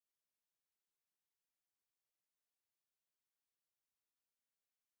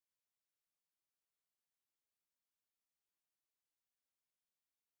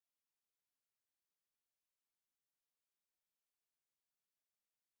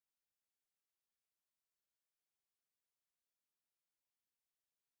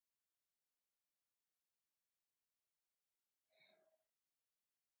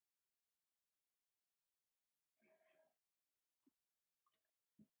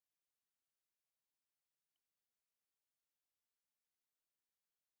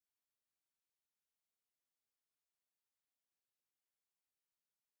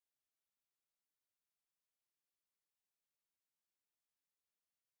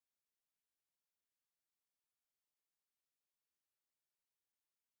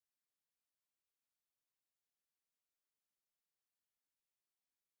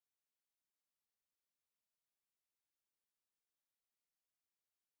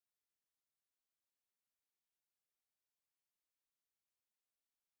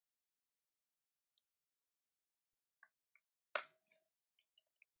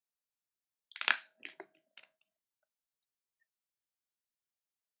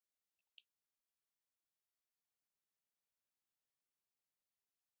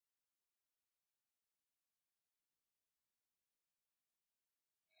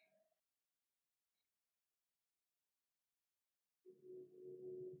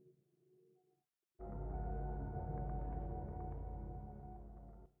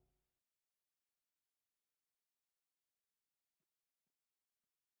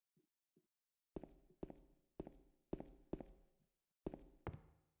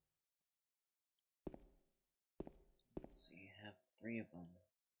Let's see, I have 3 of them.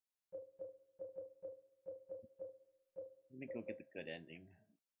 Let me go get the good ending.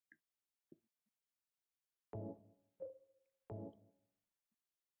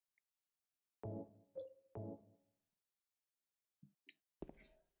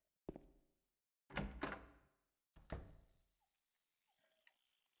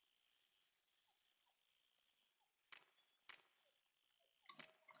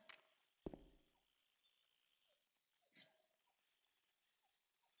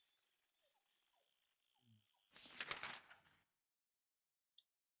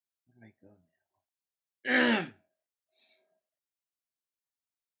 Where do I go now?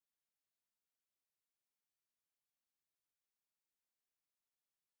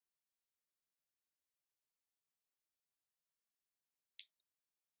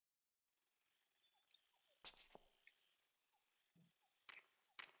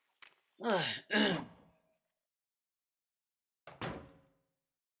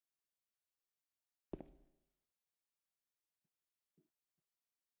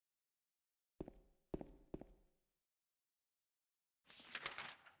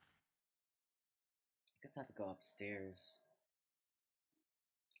 Guess I have to go upstairs.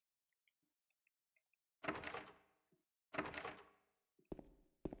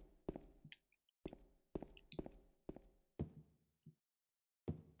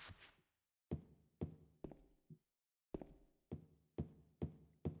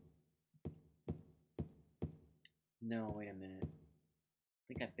 No, wait a minute. I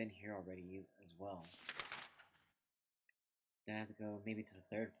think I've been here already as well. Then I have to go maybe to the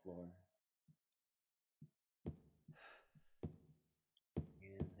 3rd floor.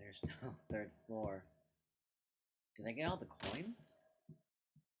 And there's no 3rd floor. Did I get all the coins?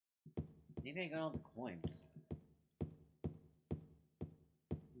 Maybe I got all the coins.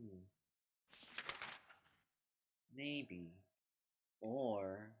 Maybe.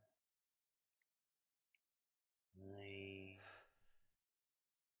 Or...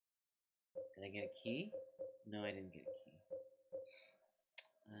 Did I get a key? No, I didn't get a key.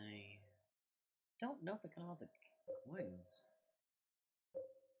 I don't know if I got all the coins.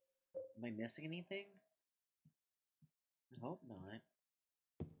 Am I missing anything? I hope not.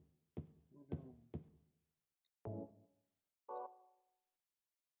 Oh no.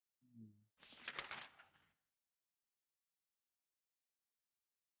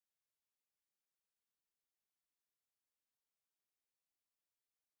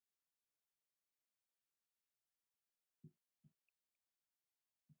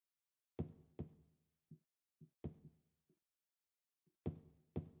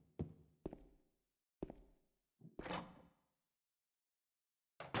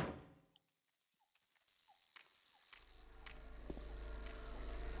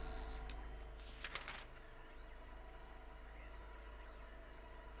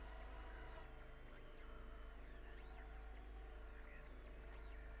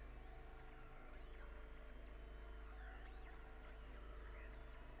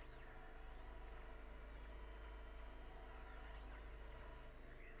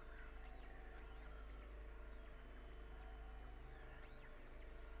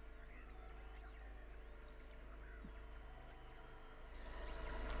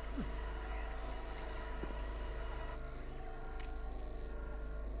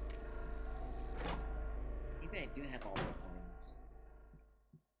 Maybe I do have all the coins.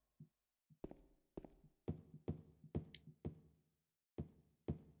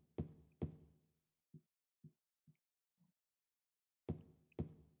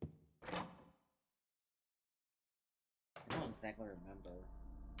 I don't exactly remember.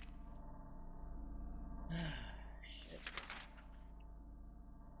 Shit.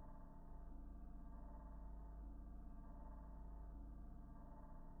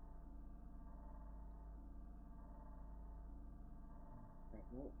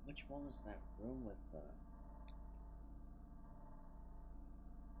 Which one was that room with the...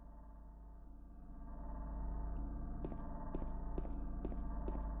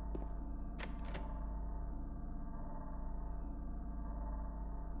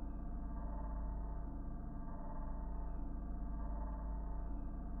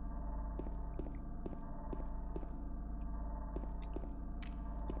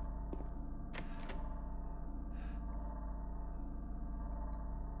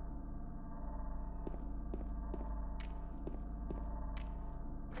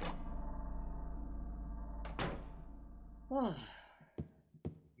 Oh,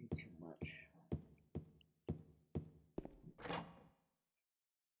 too much.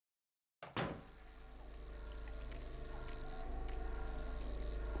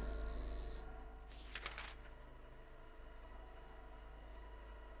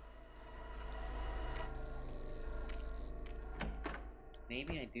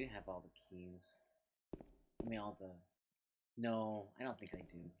 Maybe I do have all the keys. I mean, all the... No, I don't think I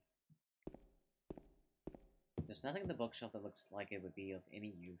do. There's nothing in the bookshelf that looks like it would be of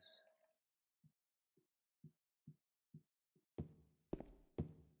any use.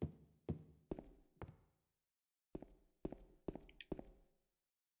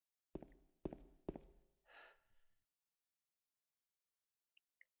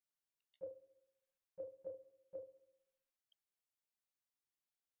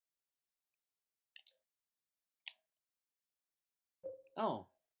 Oh.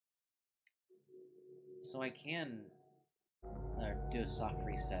 So I can do a soft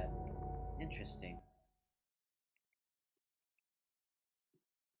reset. Interesting.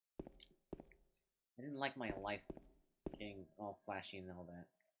 I didn't like my life getting all flashy and all that.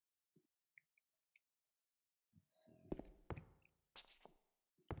 Let's see.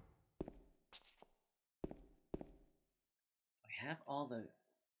 I have all the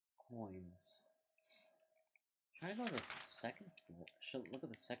coins. Try to go to the second floor. Should look at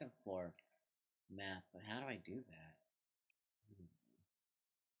the second floor map, but how do I do that?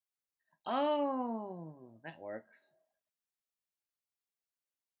 Oh, that works.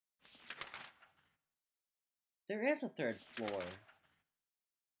 There is a third floor.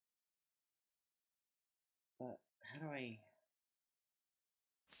 But how do I...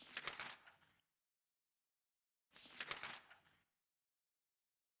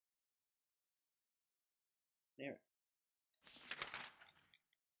 There.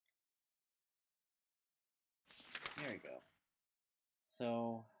 There we go.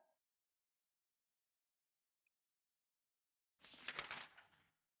 So...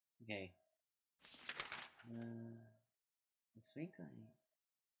 Okay. I think I...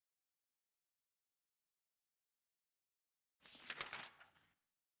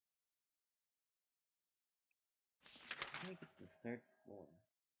 How do I get to the third floor?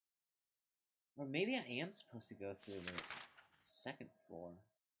 Or maybe I am supposed to go through the second floor.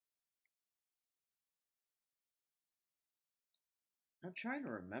 I'm trying to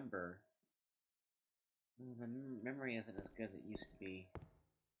remember. My memory isn't as good as it used to be.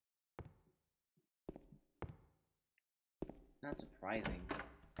 It's not surprising.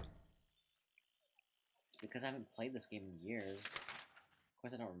 It's because I haven't played this game in years. Of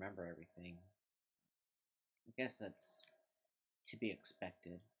course I don't remember everything. I guess that's to be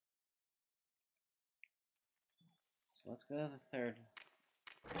expected. So let's go to the third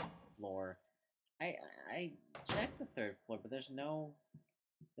floor. I checked the third floor, but there's no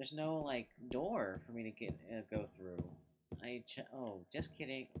like door for me to get go through. Oh, just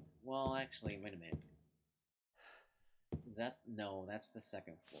kidding. Well, actually, wait a minute. Is that no? That's the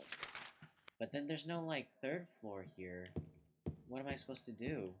second floor. But then there's no like third floor here. What am I supposed to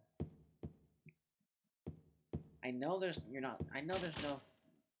do? I know there's I know there's no.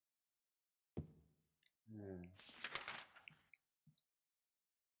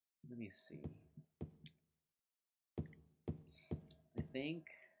 Let me see. I think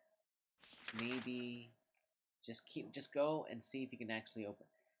maybe just go and see if you can actually open.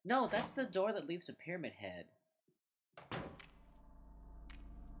 No, that's the door that leads to Pyramid Head.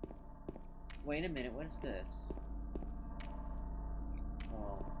 Wait a minute, what is this?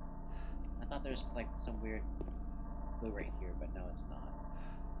 Oh, I thought there's like some weird clue right here, but no, it's not.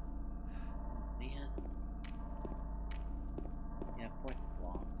 Man. Yeah, of course it's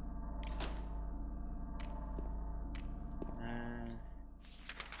locked.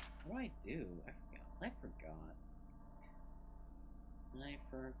 What do I do? I forgot. I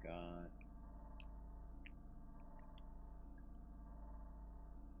forgot.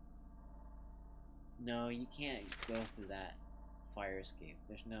 No, you can't go through that fire escape.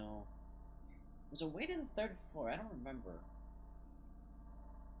 There's a way to the third floor. I don't remember.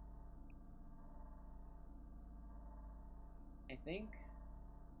 I think...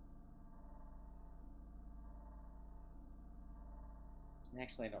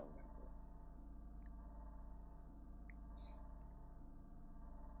 Actually, I don't remember.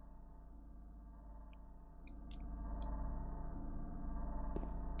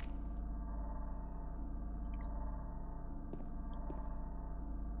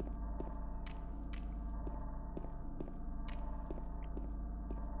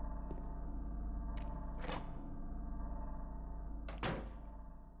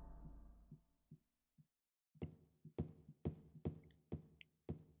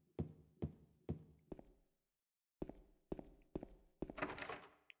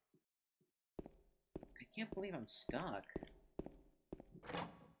 can't believe I'm stuck.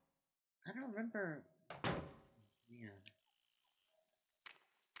 I don't remember... Man.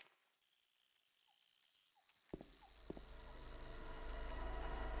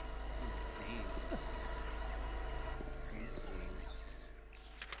 Thanks. Crazy.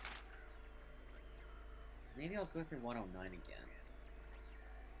 Maybe I'll go through 109 again.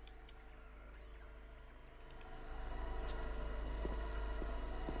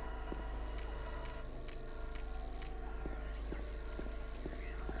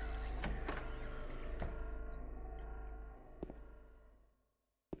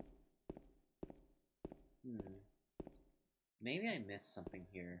 Maybe I missed something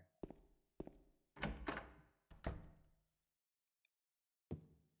here.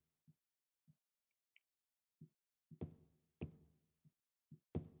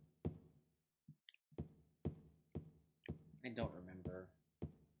 I don't remember.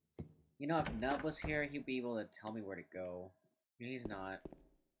 You know, if Nub was here, he'd be able to tell me where to go. He's not.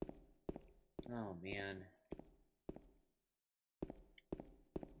 Oh, man.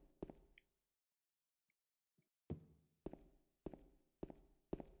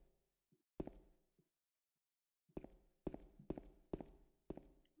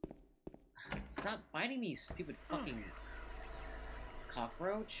 Stop biting me, stupid fucking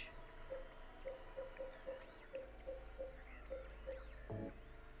cockroach.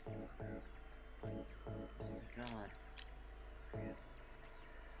 Oh my god.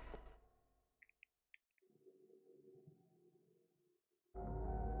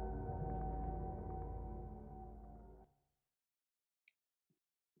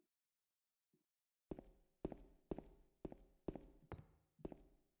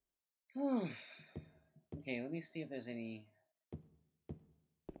 Okay, let me see if there's any...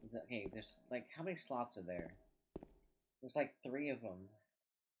 Okay, there's like, how many slots are there? There's like 3 of them.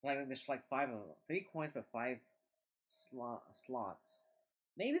 There's like 5 of them. 3 coins, but 5 slots.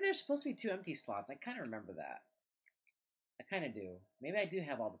 Maybe there's supposed to be 2 empty slots. I kind of remember that. I kind of do. Maybe I do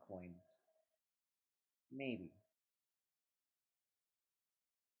have all the coins. Maybe.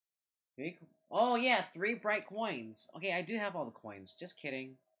 3. Oh yeah, 3 bright coins. Okay, I do have all the coins. Just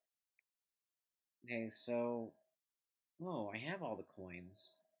kidding. Okay, so... Oh, I have all the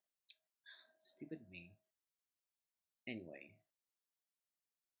coins. Stupid me. Anyway.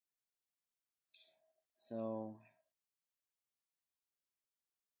 So...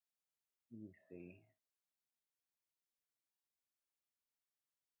 Let me see.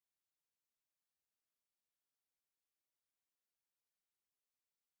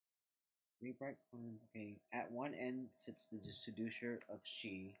 Three bright coins. Okay, at one end sits the seducer of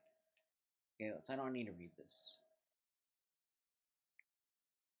she. Okay, so I don't need to read this.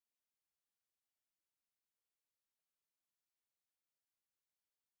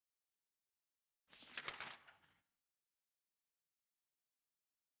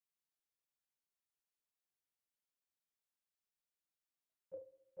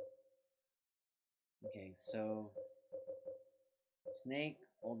 Okay, so snake,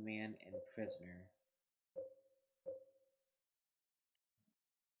 old man, and prisoner.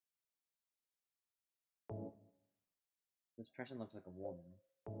 This person looks like a woman.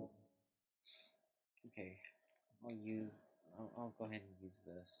 Okay, I'll go ahead and use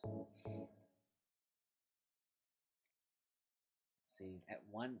this. Let's see. At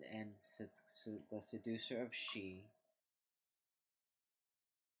one end sits the seducer of she.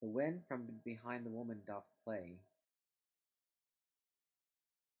 The wind from behind the woman doth play.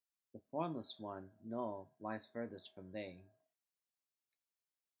 The formless one, no, lies furthest from they.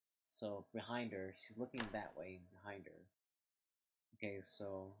 So behind her, she's looking that way behind her. Okay,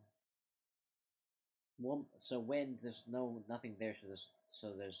 so wind, there's nothing there,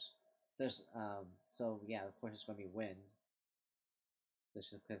 so yeah, of course it's gonna be wind. This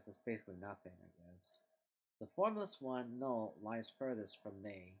is because it's basically nothing, I guess. The formless one, no, lies furthest from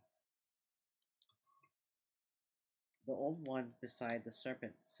they. The old one beside the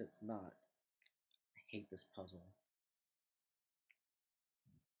serpent sits not. I hate this puzzle.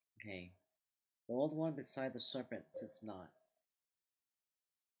 Okay. The old one beside the serpent sits not.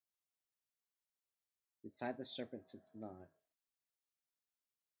 Beside the serpent sits not.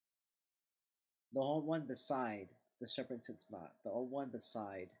 The old one beside the serpent sits not. The old one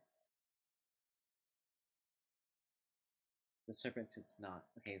beside the serpent sits not.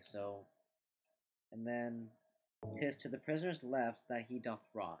 Okay, so... And then... 'Tis to the prisoner's left that he doth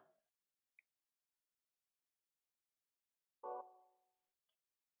rot.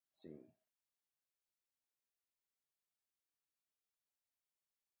 Let's see.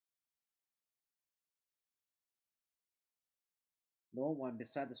 The old one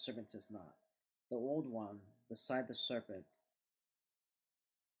beside the serpent sits not. The old one, beside the serpent,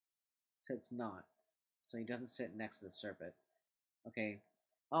 sits not. So he doesn't sit next to the serpent. Okay.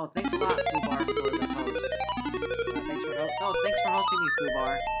 Oh, thanks a lot, Fubar, for the host. Thanks for hosting me,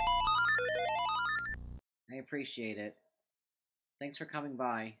 Fubar. I appreciate it. Thanks for coming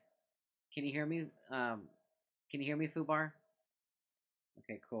by. Can you hear me? Can you hear me, Fubar?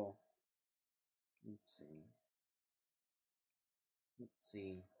 Okay, cool. Let's see. Let's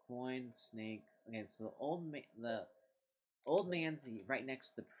see. Coin, snake. Okay, so the old man's right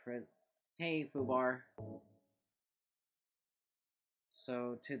next to the Hey, Fubar.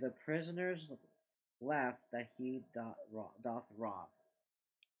 So to the prisoner's left that he doth rob.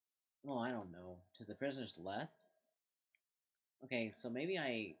 Oh, I don't know. To the prisoner's left? Okay, so maybe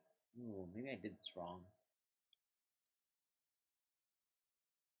I... Ooh, maybe I did this wrong.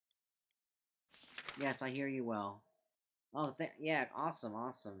 Yes, I hear you well. Oh, yeah, awesome,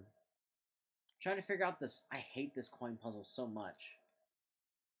 awesome. I'm trying to figure out this... I hate this coin puzzle so much.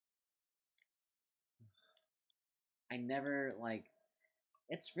 I never, like...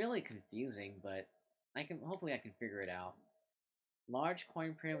 It's really confusing, but... Hopefully I can figure it out. Large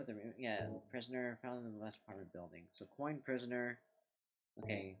coin printed with a... Yeah, prisoner found in the west apartment building. So coin prisoner...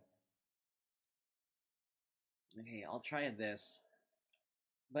 Okay. Okay, I'll try this.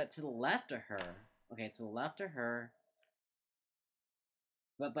 But to the left of her... Okay, to the left of her...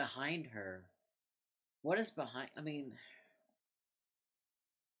 But behind her... What is behind... I mean...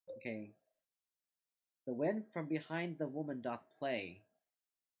 Okay. The wind from behind the woman doth play.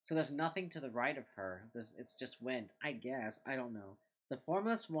 So there's nothing to the right of her. It's just wind. I guess. I don't know. The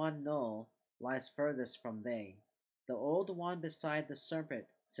formless one, null, lies furthest from they. The old one beside the serpent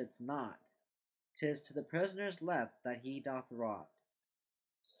sits not. 'Tis to the prisoner's left that he doth rot.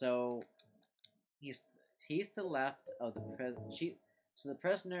 So he's to the left of the so the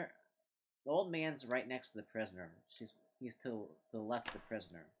prisoner, the old man's right next to the prisoner. He's to the left of the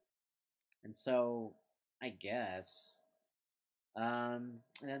prisoner. And so I guess and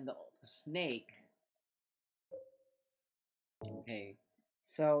then the snake. Okay,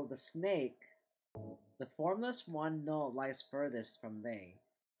 so the snake, the formless one, no, lies furthest from they.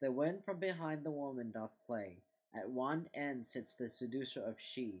 The wind from behind the woman doth play. At one end sits the seducer of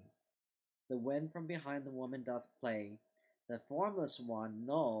she. The wind from behind the woman doth play. The formless one,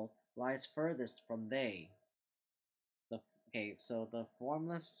 null, lies furthest from they. Okay, so the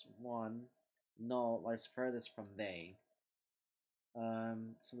formless one, null, lies furthest from they.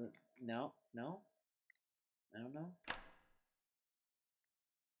 No, I don't know.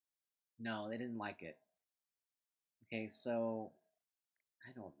 No, they didn't like it. Okay, so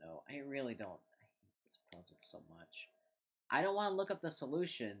I don't know. I really don't. I hate this puzzle so much. I don't want to look up the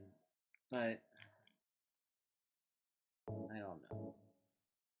solution, but I don't know.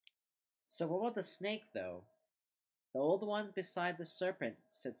 So what about the snake, though? The old one beside the serpent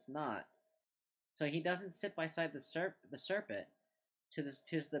sits not. So he doesn't sit beside the serpent.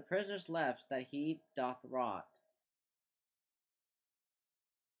 Tis the prisoner's left that he doth rot.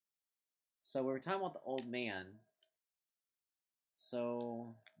 So we were talking about the old man.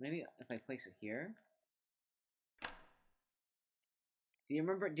 So maybe if I place it here. Do you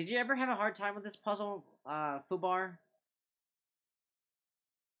remember? Did you ever have a hard time with this puzzle, Fubar?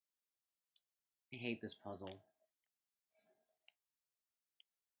 I hate this puzzle.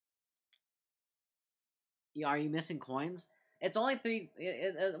 Yeah, are you missing coins? It's only three.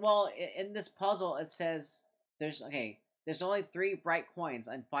 In this puzzle, it says there's okay. There's only 3 bright coins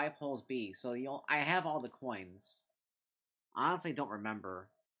and 5 holes B. So I have all the coins. Honestly, don't remember.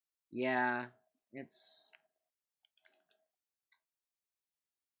 Yeah, it's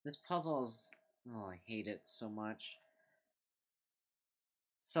this puzzle is. Oh, I hate it so much.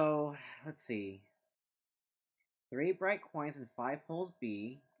 So let's see. 3 bright coins and 5 holes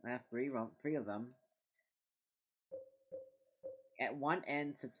B. I have three of them. At one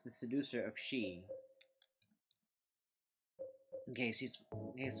end sits the seducer of she. Okay,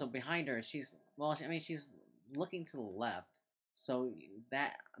 so behind her, she's she's looking to the left, so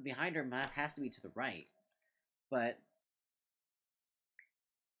that behind her has to be to the right. But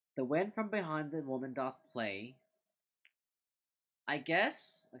the wind from behind the woman doth play. I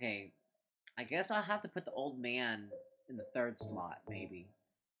guess. Okay, I guess I'll have to put the old man in the 3rd slot, maybe.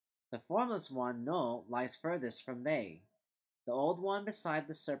 The formless one, no, lies furthest from they. The old one beside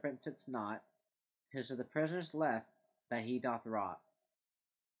the serpent sits not. 'Tis to the prisoner's left that he doth rot.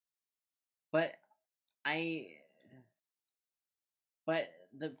 But I But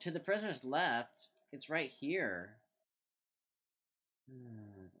to the prisoner's left, it's right here. I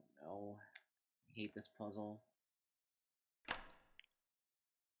don't know. I hate this puzzle.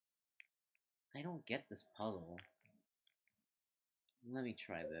 I don't get this puzzle. Let me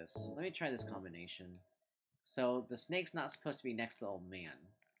try this. Let me try this combination. So the snake's not supposed to be next to the old man,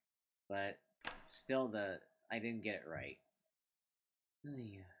 but still I didn't get it right.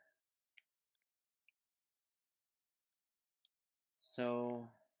 So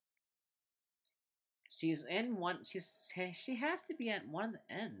she's in one. She has to be at one of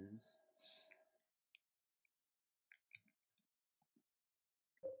the ends.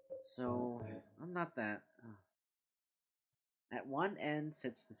 So I'm not that. At one end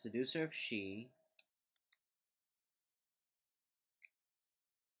sits the seducer of she.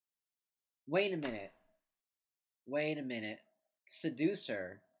 Wait a minute. Wait a minute.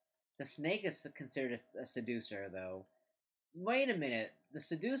 Seducer. The snake is considered a seducer, though. Wait a minute. The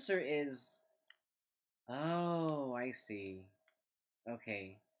seducer is. Oh, I see.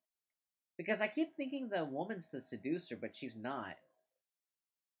 Okay. Because I keep thinking the woman's the seducer, but she's not.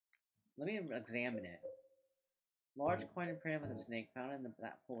 Let me examine it. Large coin imprinted with a snake found in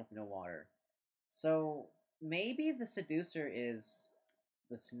that pool with no water. So maybe the seducer is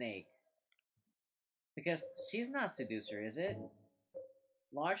the snake. Because she's not a seducer, is it?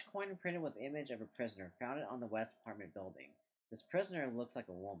 Large coin imprinted with image of a prisoner found it on the west apartment building. This prisoner looks like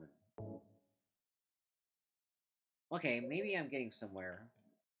a woman. Okay, maybe I'm getting somewhere.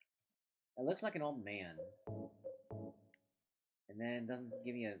 It looks like an old man. And then it doesn't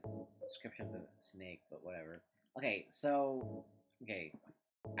give me a description of the snake, but whatever. Okay, so... Okay.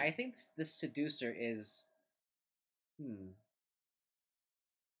 I think this seducer is...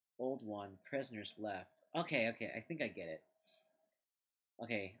 Old one, prisoners left. Okay, I think I get it.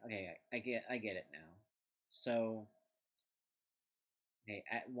 Okay, I get it now. So... Okay,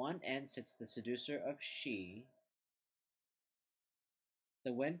 at one end sits the seducer of she.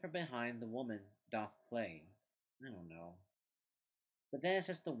 The wind from behind the woman doth play. I don't know. But then it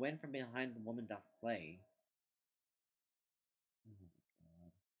says the wind from behind the woman doth play. Oh my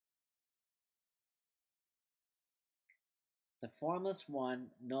god. The formless one,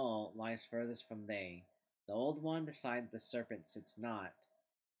 null, lies furthest from they. The old one beside the serpent sits not.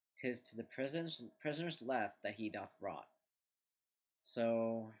 'Tis to the prisoner's left that he doth rot.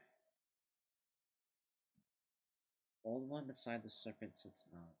 So, old one beside the serpent sits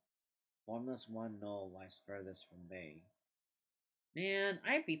not. Formless one, null, lies furthest from they. Man,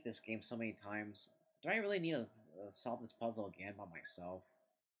 I beat this game so many times. Do I really need to solve this puzzle again by myself?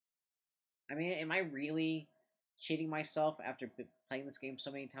 I mean, am I really cheating myself after playing this game so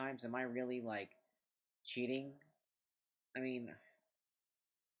many times? Am I really, like, cheating? I mean,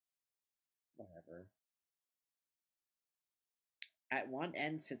 whatever. At one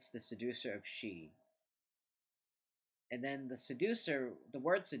end sits the seducer of she. And then the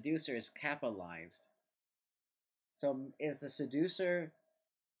word seducer is capitalized. So is the seducer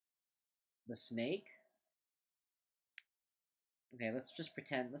the snake? Okay, let's just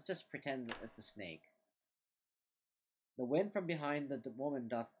pretend it's the snake. The wind from behind the woman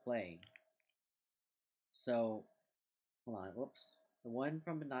doth play. So, hold on, whoops. The wind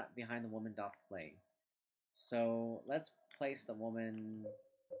from behind the woman doth play. So, let's place the woman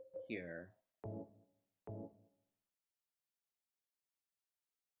here.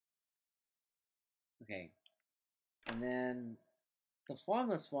 Okay. And then, the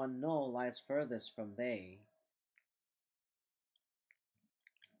formless one, null, lies furthest from they.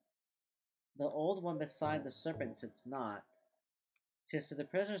 The old one beside the serpent sits not. 'Tis to the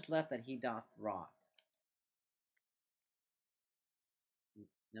prisoner's left that he doth rot.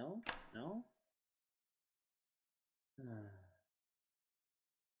 No? No?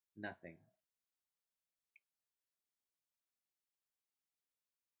 Nothing.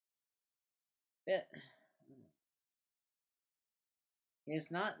 It is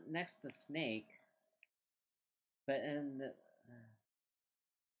not next to the snake, but in the...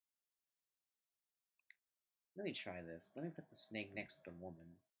 Let me try this. Let me put the snake next to the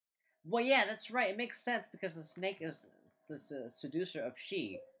woman. Well, yeah, that's right. It makes sense because the snake is the seducer of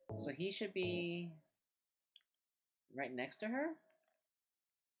she. So he should be right next to her?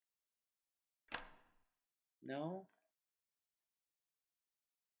 No?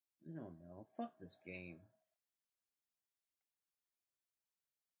 I don't know. Fuck this game.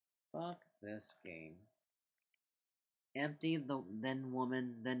 Fuck this game. Empty the then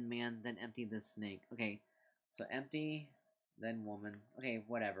woman, then man, then empty the snake. Okay, so empty, then woman. Okay,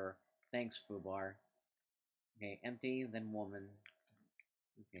 whatever. Thanks, Fubar. Okay, empty, then woman.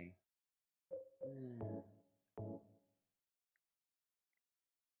 Okay.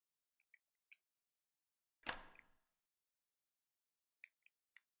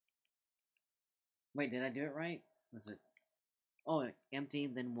 Wait, did I do it right? Was it? Oh, empty,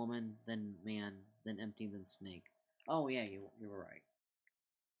 then woman, then man, then empty, then snake. Oh yeah, you were right.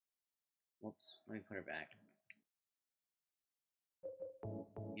 Whoops. Let me put her back.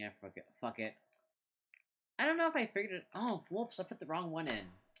 Yeah, fuck it. Fuck it. I don't know if I figured it. Oh, whoops! I put the wrong one in.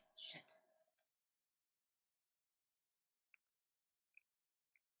 Shit.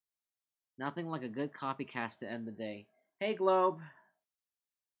 Nothing like a good copycat to end the day. Hey, Globe.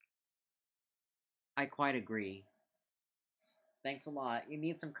 I quite agree. Thanks a lot. You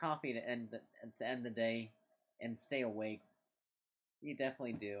need some coffee to end the day and stay awake. You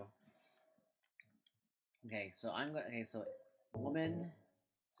definitely do. Okay, so I'm gonna. Okay, so woman,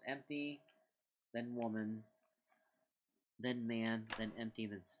 it's empty, then woman, then man, then empty,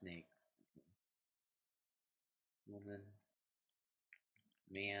 then snake. Woman,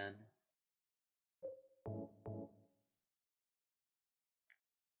 man.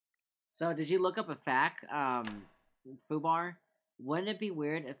 So, did you look up a fact, Fubar? Wouldn't it be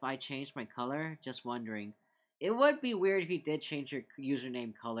weird if I changed my color? Just wondering. It would be weird if you did change your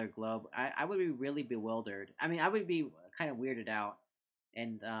username color, Globe. I would be really bewildered. I mean, I would be kind of weirded out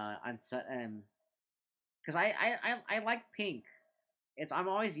and unset because I like pink. I'm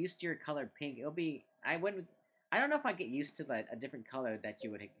always used to your color pink. It'll be I wouldn't I don't know if I get used to like a different color that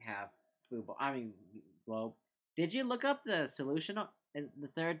you would have, Fubar. I mean, Globe. Did you look up the solution? And the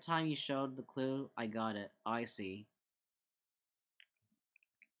third time you showed the clue, I got it. I see.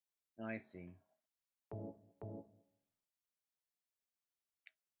 I see.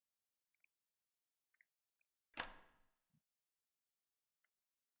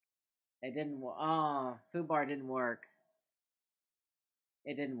 It didn't. Oh, Fubar didn't work.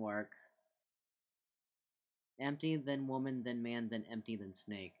 It didn't work. Empty, then woman, then man, then empty, then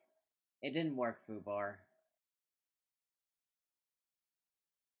snake. It didn't work, Fubar.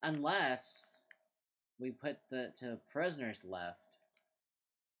 Unless we put the to prisoners left.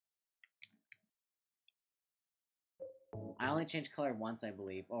 I only changed color once, I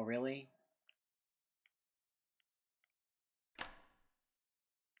believe. Oh, really?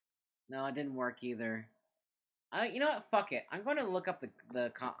 No, it didn't work either. You know what? Fuck it. I'm going to look up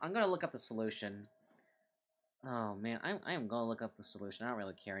I'm going to look up the solution. Oh man, I am going to look up the solution. I don't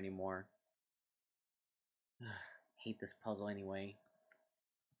really care anymore. Hate this puzzle anyway.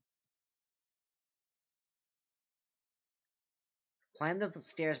 Climb the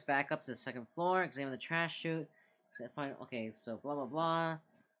stairs back up to the second floor. Examine the trash chute. Find. Okay, so blah blah blah,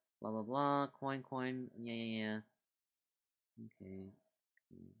 blah blah blah. Coin. Yeah. Okay.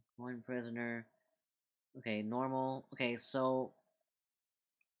 Coin prisoner. Okay, normal. Okay, so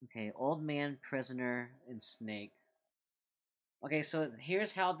okay, old man, prisoner, and snake. Okay, so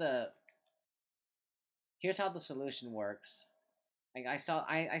here's how the solution works. Like I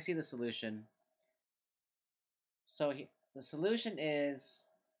see the solution. So the solution is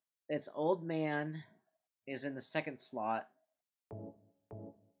it's old man is in the second slot,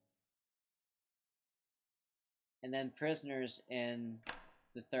 and then prisoners in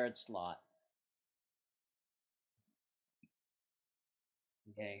the third slot.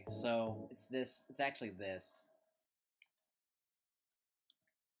 Okay, so it's this. It's actually this.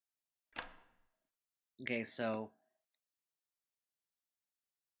 Okay, so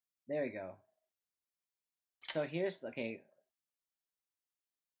there we go. So here's okay.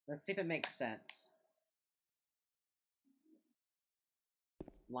 Let's see if it makes sense.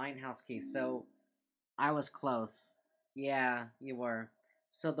 Linehouse key. So I was close. Yeah, you were.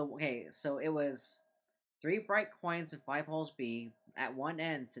 So it was three bright coins and five holes B. At one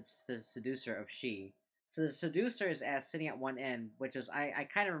end sits the seducer of she. So the seducer is sitting at one end, which is I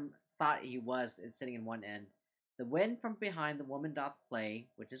kind of thought he was sitting in one end. The wind from behind the woman doth play,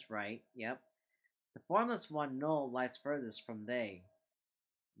 which is right. Yep. The formless one null lies furthest from they.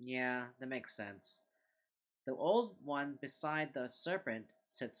 Yeah, that makes sense. The old one beside the serpent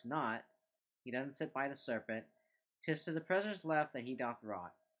sits not. He doesn't sit by the serpent. 'Tis to the prisoner's left that he doth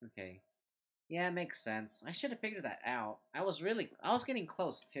rot. Okay. Yeah, it makes sense. I should have figured that out. I was getting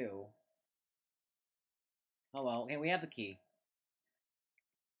close too. Oh well, okay, we have the key.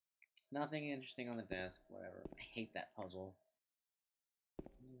 There's nothing interesting on the desk, whatever. I hate that puzzle.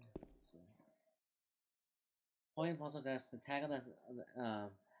 Let's see. Point puzzle desk, the tag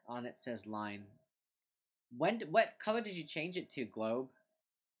on it says line. What color did you change it to, Globe?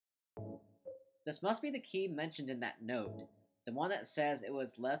 This must be the key mentioned in that note. The one that says it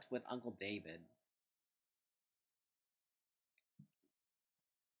was left with Uncle David.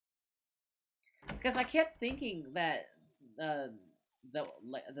 Because I kept thinking that uh,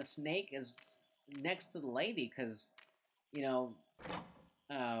 the snake is next to the lady, because you know,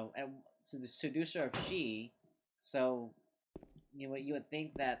 so the seducer of she. So you would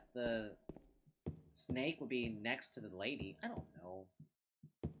think that the snake would be next to the lady. I don't know.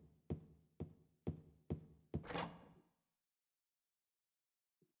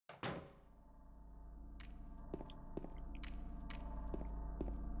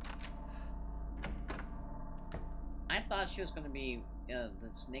 I thought she was gonna be, the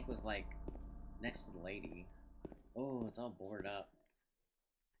snake was like next to the lady. Oh, it's all boarded up.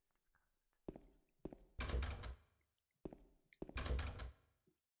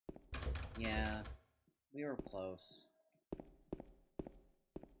 Yeah, we were close.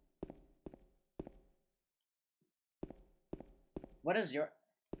 What is your,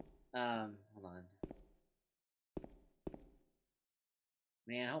 hold on.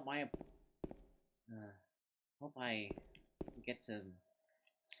 Man, hope I get to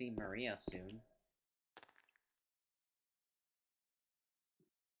see Maria soon.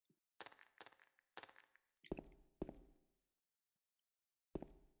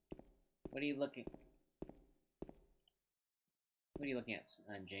 What are you looking? What are you looking at,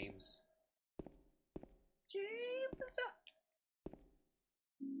 James? James.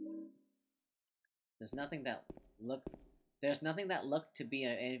 There's nothing that look. There's nothing that looked to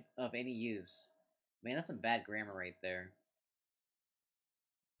be of any use. Man, that's some bad grammar right there.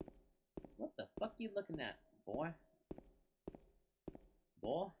 What the fuck you looking at, boy?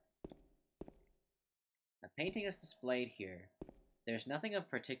 Boy? A painting is displayed here. There's nothing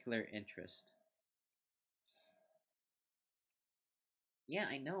of particular interest. Yeah,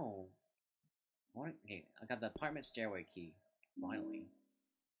 I know. Okay, I got the apartment stairway key. Finally.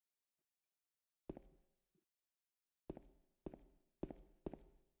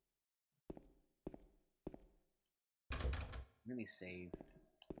 Let me save.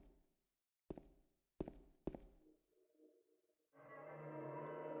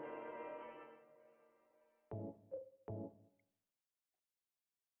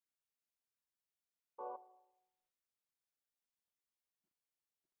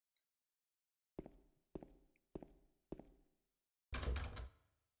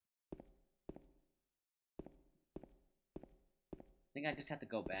 I think I just have to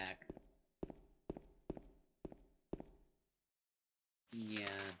go back. Yeah,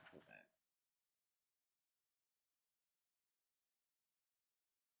 I have to go back.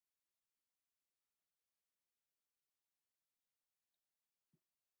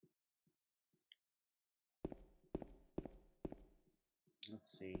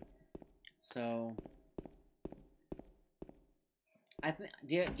 Let's see. So, I think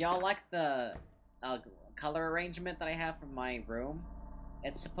do y'all like the color arrangement that I have for my room?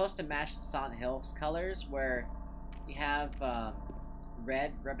 It's supposed to match the Silent Hills colors, where you have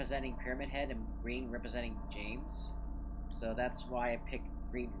red representing Pyramid Head and green representing James. So that's why I picked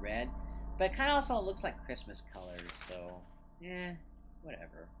green red. But it kind of also looks like Christmas colors, so eh,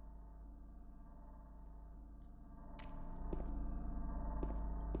 whatever.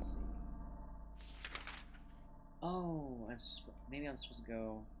 Let's see. Oh, maybe I'm supposed to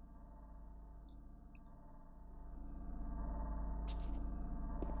go.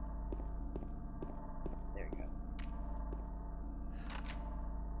 There we go.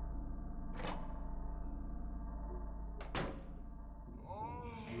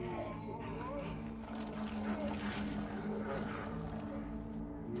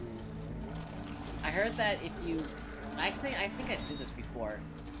 I heard that if you, I think I did this before.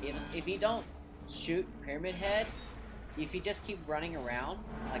 If you don't shoot Pyramid Head, if you just keep running around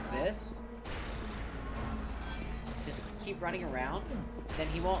like this, just keep running around, then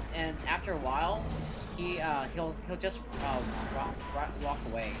he won't. And after a while, he'll just walk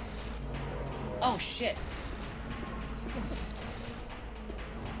away. Oh shit!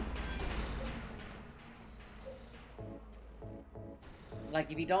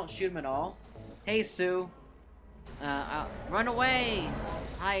 Like if you don't shoot him at all. Hey Sue. Run away!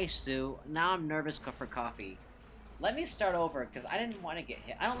 Hi, Sue. Now I'm nervous for coffee. Let me start over, because I didn't want to get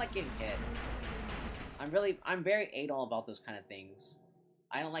hit. I don't like getting hit. I'm very anal about those kind of things.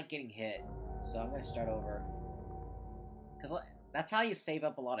 I don't like getting hit, so I'm gonna start over. Because that's how you save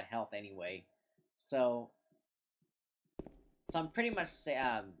up a lot of health anyway. So I'm pretty much,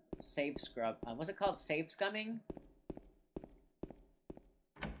 save scrub. What's it called? Save scumming?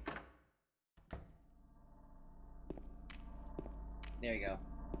 There you go.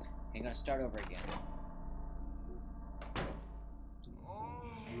 I'm gonna start over again.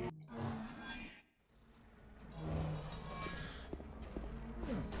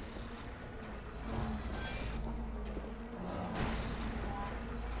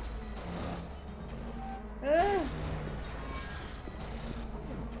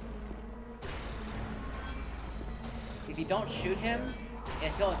 you don't shoot him,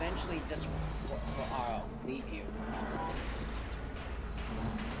 he'll eventually just leave you.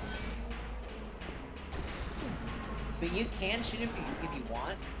 But you can shoot him if you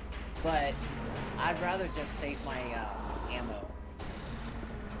want, but I'd rather just save my ammo.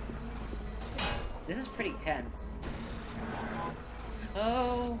 This is pretty tense.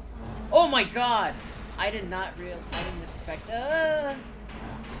 Oh! Oh my god! I didn't expect, oh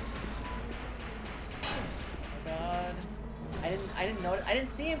my god. I didn't notice, I didn't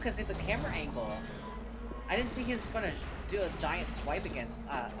see him because of the camera angle. I didn't see he was gonna do a giant swipe towards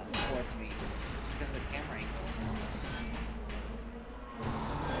me because of the camera angle.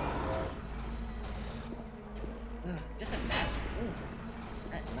 Ugh, just imagine,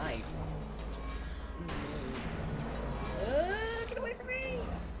 that knife. Get away from me!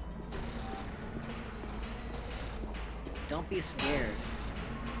 Don't be scared.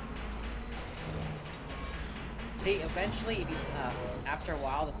 See, eventually, if you, after a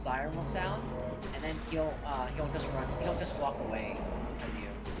while, the siren will sound, and then he'll just run. He'll just walk away from you.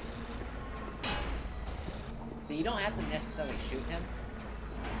 So you don't have to necessarily shoot him,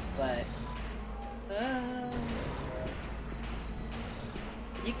 but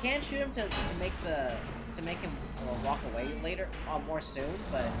you can shoot him to make him walk away later, more soon.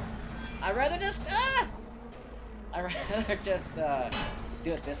 But I'd rather just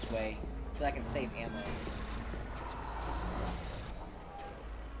do it this way so I can save ammo.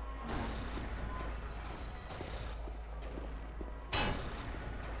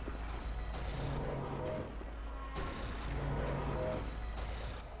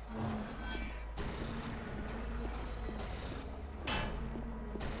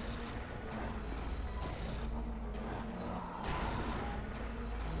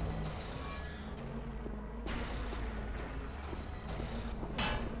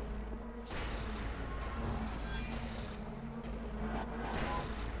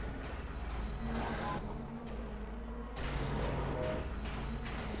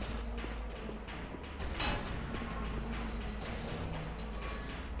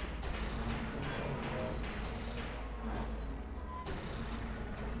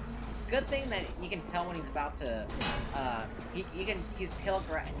 Good thing that you can tell when he's about to, he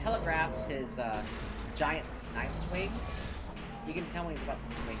telegraphs his, giant knife swing. You can tell when he's about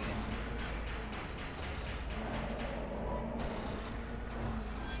to swing it.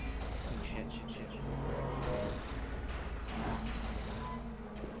 Oh, shit.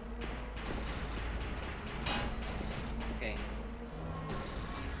 Okay.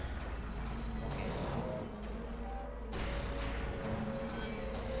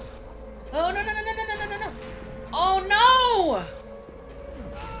 Oh, no! Oh, no!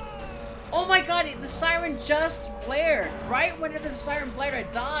 Oh my god, the siren just blared. Right whenever the siren blared, I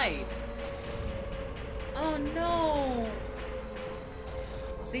died. Oh, no.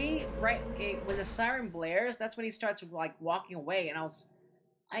 See? Right, okay, when the siren blares, that's when he starts, like, walking away, and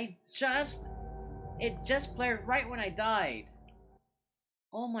it just blared right when I died.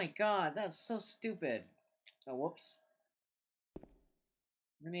 Oh my god, that's so stupid. Oh, whoops.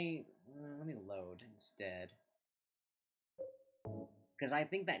 Let me load instead. Because I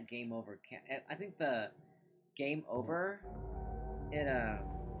think that game over I think the game over,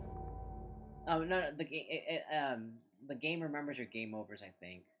 oh, no, the game remembers your game overs, I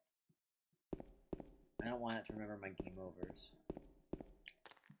think. I don't want it to remember my game overs.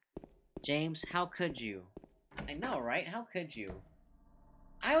 James, how could you? I know, right? How could you?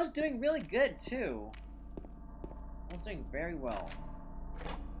 I was doing really good, too. I was doing very well.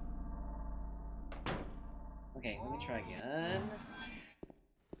 Okay, let me try again.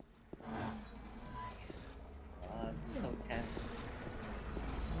 It's so tense.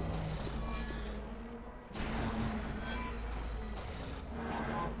 Oh,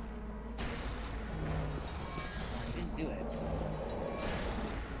 I didn't do it.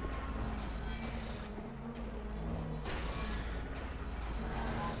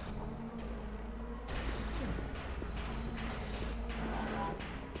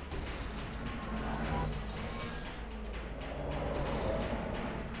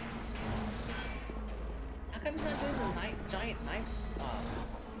 How come he's not doing the giant knife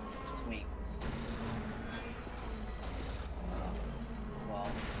swings? Well,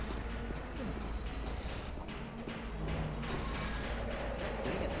 he's not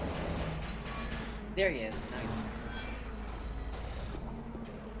doing it this time. There he is. Now go.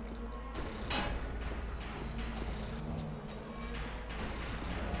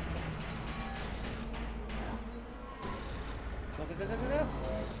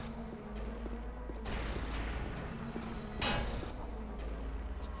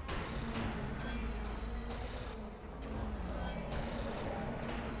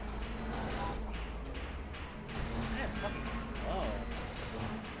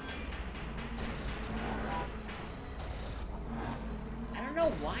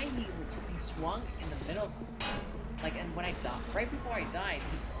 know why he swung in the middle of, like, and when I died, right before I died,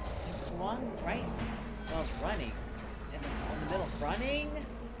 he swung right while I was running, in the middle of running.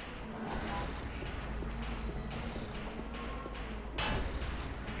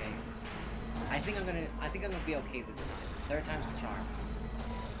 Okay, I think I'm gonna be okay this time. Third time's the charm.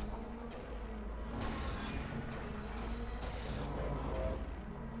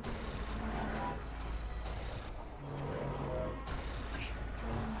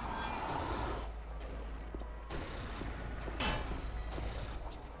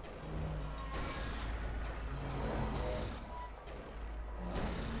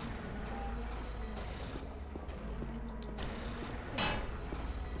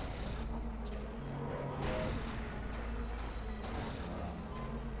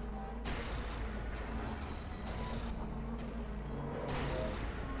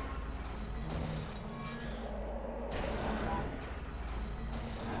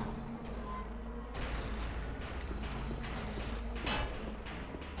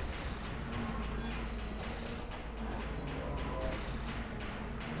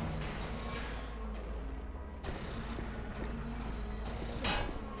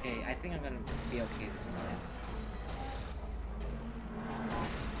 Okay, I think I'm gonna be okay this time.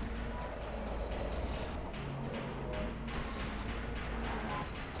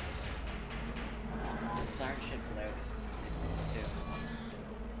 The siren should blow this soon.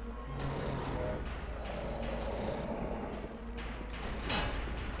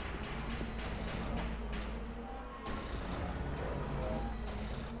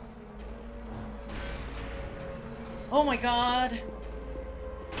 Oh my god!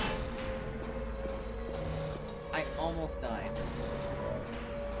 I almost died.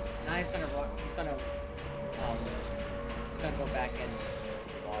 Now he's gonna run. He's gonna go back into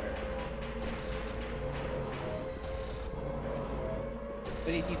the water.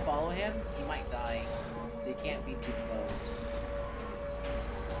 But if you follow him, he might die. So you can't be too close.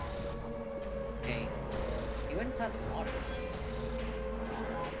 Okay. He went inside the water.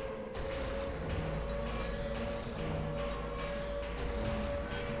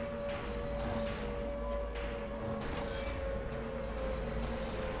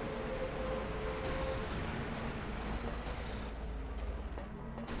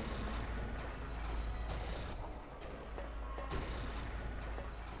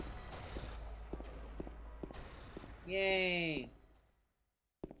 Yay!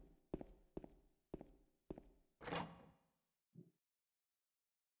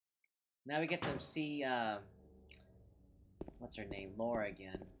 Now we get to see, what's her name? Laura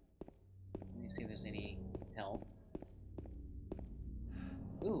again. Let me see if there's any health.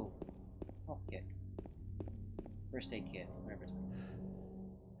 Ooh! Health kit. First aid kit, whatever it's called.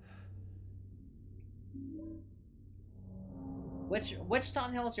 Which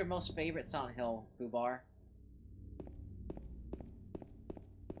Silent Hill is your most favorite Silent Hill, Fubar?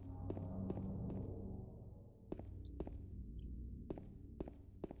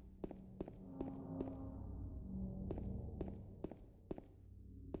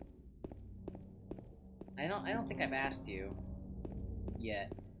 I don't think I've asked you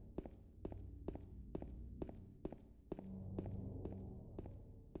yet.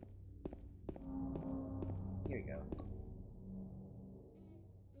 Here we go.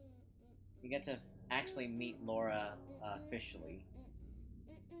 You get to actually meet Laura officially.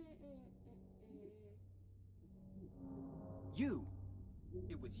 You!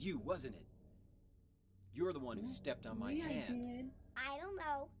 It was you, wasn't it? You're the one who stepped on my hand. I don't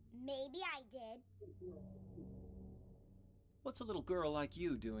know. Maybe I did. What's a little girl like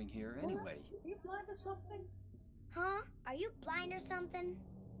you doing here, anyway? Are you blind or something? Huh? Are you blind or something?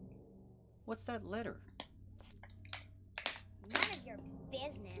 What's that letter? None of your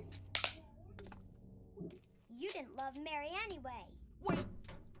business. You didn't love Mary anyway. Wait!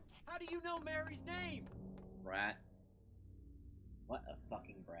 How do you know Mary's name? Brat. What a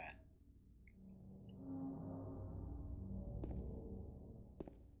fucking brat.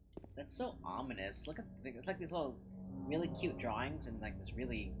 That's so ominous. Look at, it's like these little really cute drawings in like this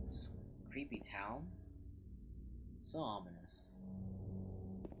really creepy town. So ominous.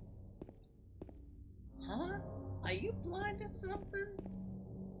 Huh? Are you blind or something?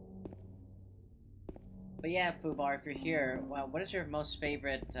 But yeah, Fubar, if you're here, well, what is your most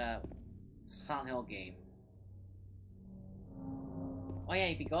favorite Silent Hill game? Oh yeah,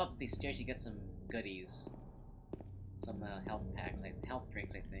 if you go up these stairs, you get some goodies. Some health packs, like health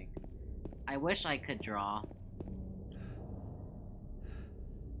drinks, I think. I wish I could draw.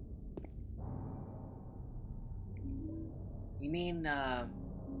 You mean,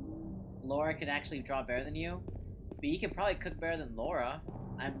 Laura could actually draw better than you? But you can probably cook better than Laura.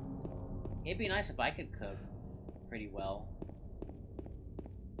 It'd be nice if I could cook pretty well.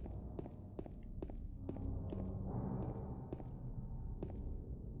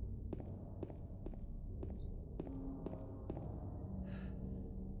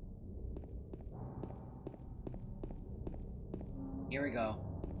 Here we go.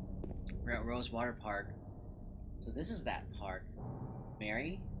 We're at Rosewater Park. So this is that park.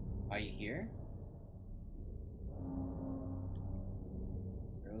 Mary, are you here?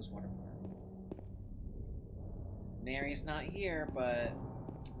 Rosewater Park. Mary's not here, but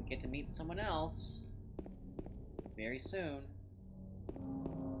we get to meet someone else very soon.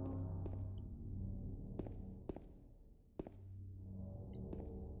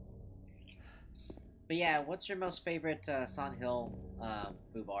 But yeah, what's your most favorite Silent Hill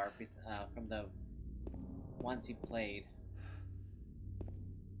FUBAR from the ones you played?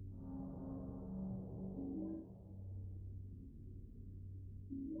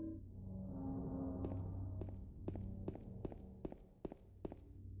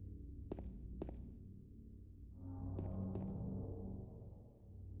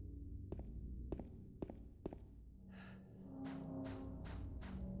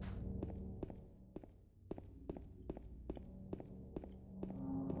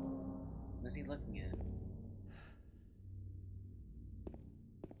 What's he looking at?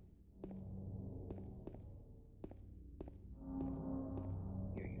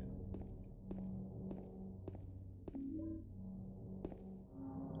 Here we go.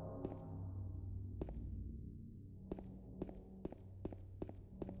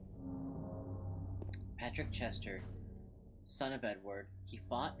 Patrick Chester, son of Edward, he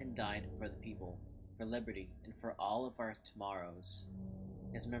fought and died for the people, for liberty, and for all of our tomorrows.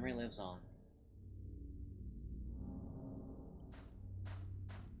 His memory lives on.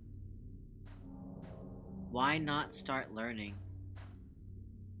 Why not start learning?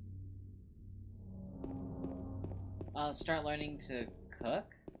 Start learning to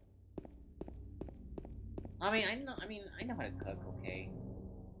cook? I know how to cook, okay.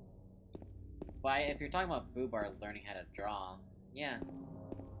 But if you're talking about FUBAR learning how to draw, yeah.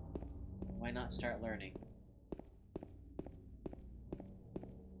 Why not start learning?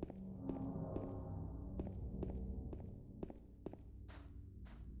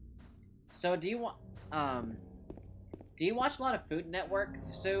 So do you watch a lot of Food Network,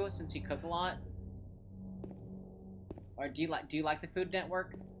 Sue, since you cook a lot? Or do you like the Food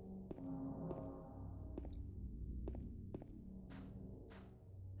Network?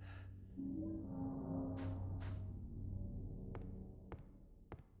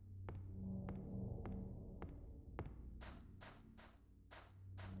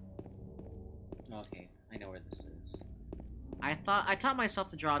 Okay, I know where this is. I taught myself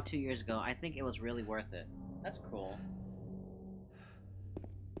to draw 2 years ago. I think it was really worth it. That's cool.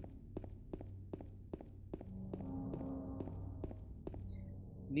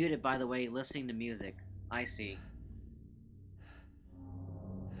 Muted, by the way, listening to music. I see.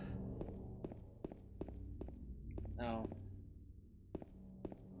 Oh.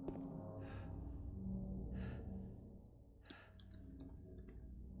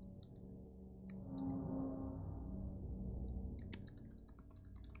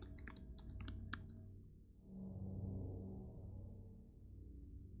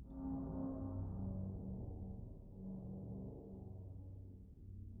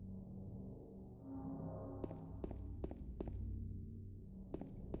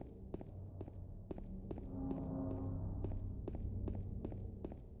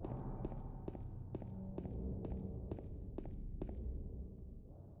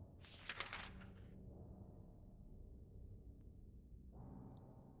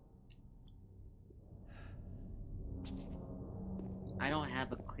 I don't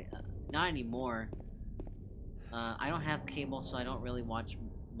have not anymore. I don't have cable, so I don't really watch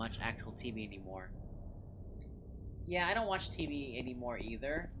much actual TV anymore. Yeah, I don't watch TV anymore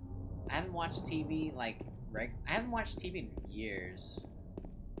either. I haven't watched TV like I haven't watched TV in years.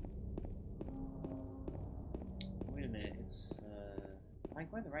 Wait a minute, it's am I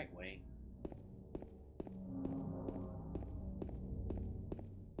going the right way?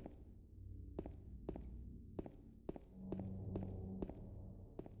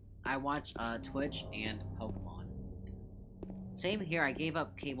 I watch Twitch and Pokemon. Same here, I gave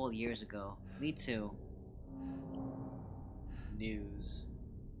up cable years ago. Me too. News.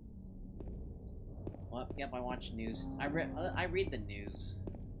 Well, yep, I watch news. I read the news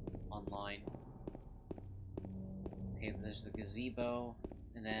online. Okay, there's the gazebo,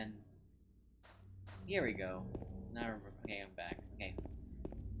 and then here we go. Now I remember. Okay, I'm back. Okay.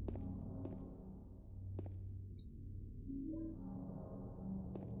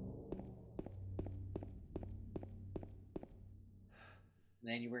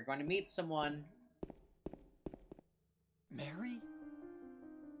 then you were going to meet someone. Mary?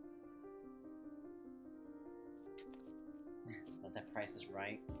 But that Price is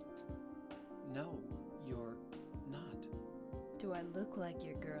Right. No, you're not. Do I look like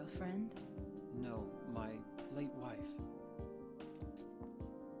your girlfriend? No, my late wife.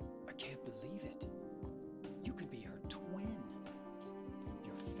 I can't believe it. You could be her twin.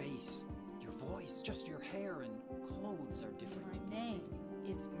 Your face, your voice, just your hair and clothes are different. My name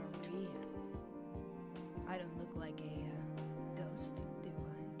is Maria. I don't look like a ghost, do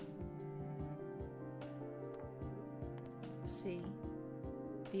I? See?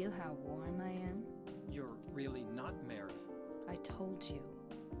 Feel how warm I am? You're really not Mary. I told you,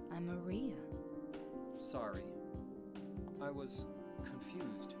 I'm Maria. Sorry. I was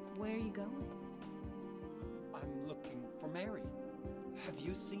confused. Where are you going? I'm looking for Mary. Have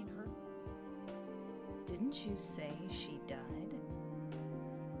you seen her? Didn't you say she died?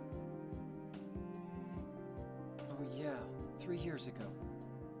 Oh yeah, 3 years ago.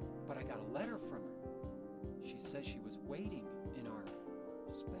 But I got a letter from her. She says she was waiting in our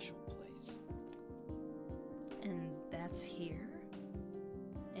special place. And that's here?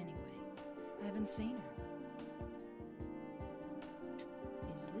 Anyway, I haven't seen her.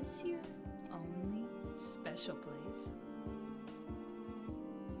 Is this your only special place?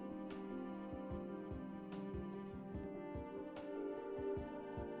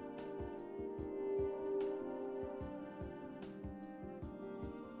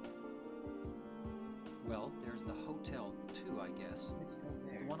 Well, there's the hotel too, I guess. It's still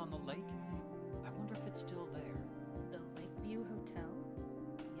there. The one on the lake? I wonder if it's still there. The Lakeview Hotel?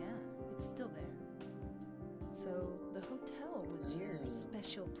 Yeah, it's still there. So the hotel was your Yeah.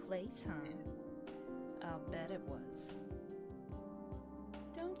 special place, huh? I'll bet it was.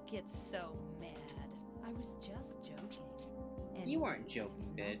 Don't get so mad. I was just joking. And You weren't joking, it's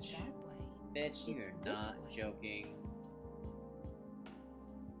not bitch. that way. Bitch, It's you're this not way. joking.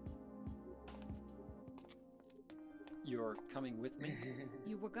 You're coming with me?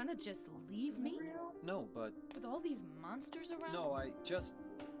 You were gonna just leave me? No, but With all these monsters around? no, I just...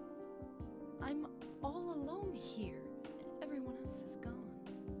 I'm all alone here. Everyone else is gone.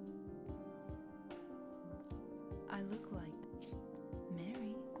 I look like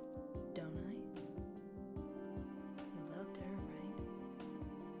Mary, don't I? You loved her, right?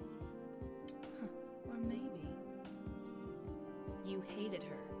 Huh. Or maybe you hated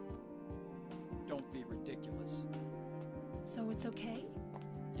her. Don't be ridiculous. So it's okay?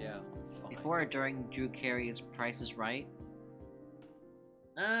 Yeah, fine. Before or during Drew Carey's Price is Right?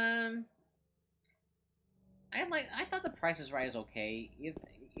 I thought the Price is Right is okay.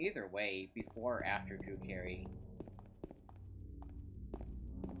 Either way, before or after Drew Carey.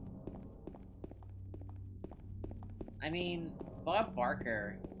 I mean, Bob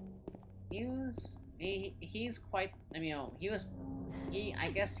Barker, he's quite, I mean,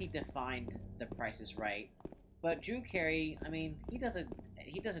 I guess he defined the Price is Right. But Drew Carey, I mean, he does an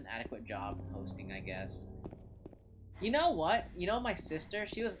adequate job hosting, I guess. You know what? You know, my sister,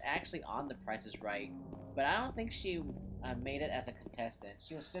 she was actually on The Price is Right, but I don't think she made it as a contestant.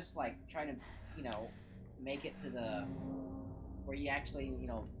 She was just like trying to, you know, make it to the where you actually, you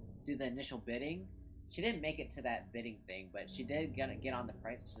know, do the initial bidding. She didn't make it to that bidding thing, but she did get on The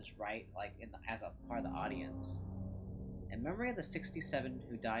Price is Right, like as a part of the audience. In memory of the 67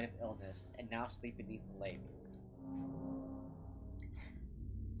 who died of illness and now sleep beneath the lake.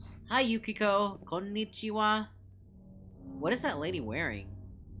 Hi Yukiko, konnichiwa. What is that lady wearing?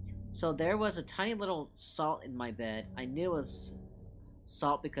 So there was a tiny little salt in my bed. I knew it was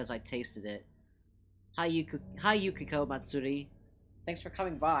salt because I tasted it. Hi Yukiko Matsuri. Thanks for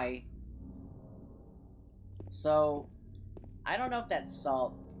coming by. So, I don't know if that's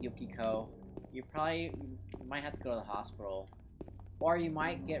salt, Yukiko. You might have to go to the hospital. Or you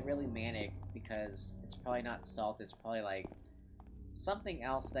might get really manic because it's probably not salt, it's probably like something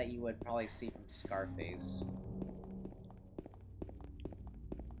else that you would probably see from Scarface.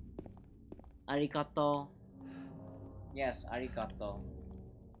 Arigato. Yes, arigato.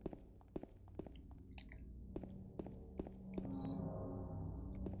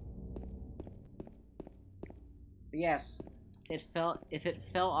 But yes, if it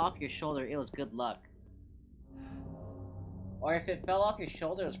fell off your shoulder, it was good luck. Or if it fell off your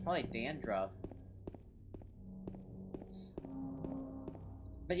shoulder, it was probably dandruff.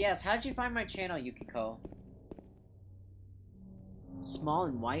 But yes, how did you find my channel, Yukiko? Small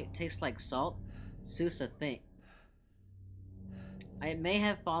and white, tastes like salt? Susa think. I may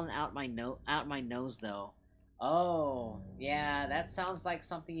have fallen out my nose though. Oh, yeah, that sounds like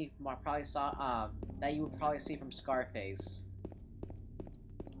something you probably saw, that you would probably see from Scarface.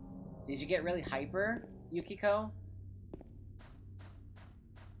 Did you get really hyper, Yukiko?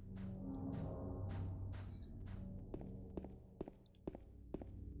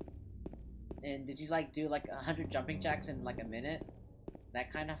 And did you like do like 100 jumping jacks in like a minute?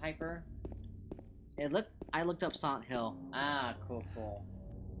 That kind of hyper? I looked up Silent Hill. Ah, cool, cool.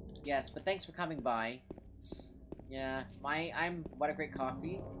 Yes, but thanks for coming by. Yeah, I'm What a Great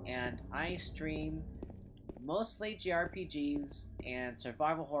Coffee, and I stream mostly JRPGs and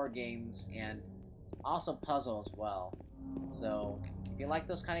survival horror games, and also puzzle as well. So, if you like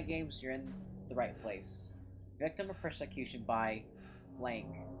those kind of games, you're in the right place. Victim of persecution by blank.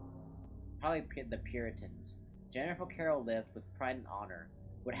 Probably the Puritans. Jennifer Carroll lived with pride and honor.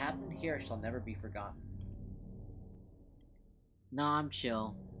 What happened here shall never be forgotten. No, I'm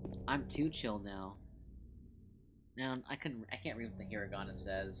chill. I'm too chill now. And I can't read what the hiragana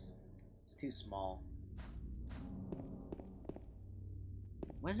says. It's too small.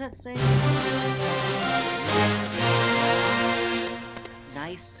 What does that say?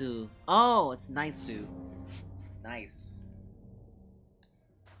 Naisu. Oh, it's Naisu. Nice.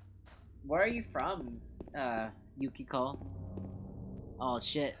 Where are you from, Yukiko? Oh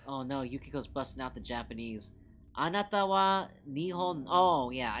shit. Oh no, Yukiko's busting out the Japanese. Anata wa Nihon.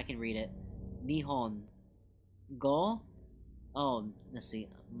 Oh yeah, I can read it. Nihon. Go? Oh, let's see.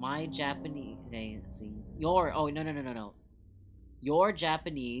 My Japanese. Okay, let's see. Your. Oh, no. Your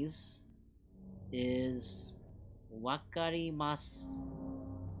Japanese is. Wakarimasu.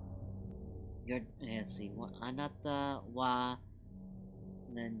 Your. Let's see. Anata wa.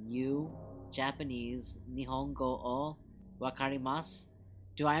 And then you. Japanese. Nihongo o. Wakarimasu.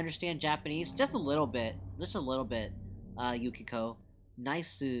 Do I understand Japanese? Just a little bit. Just a little bit, Yukiko.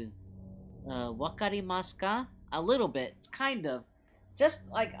 Nice. Wakarimasu ka? A little bit. Kind of. Just,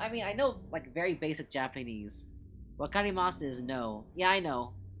 like, I mean, I know, like, very basic Japanese. Wakarimasu is no. Yeah, I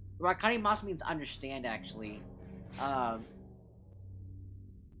know. Wakarimasu means understand, actually.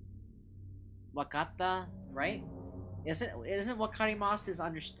 Wakata, right? Isn't wakarimasu is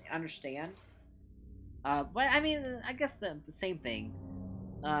understand? But, I mean, I guess the same thing.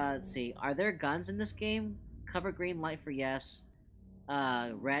 Let's see. Are there guns in this game? Cover green light for yes.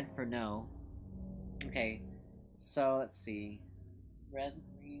 Red for no. Okay. So, let's see. Red,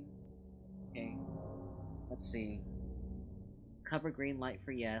 green. Okay. Let's see. Cover green light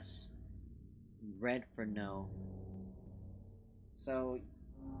for yes. Red for no. So,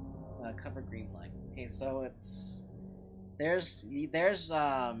 cover green light. Okay, so it's... There's, okay,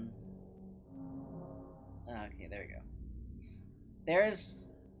 there we go. There's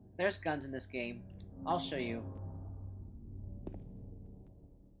guns in this game. I'll show you.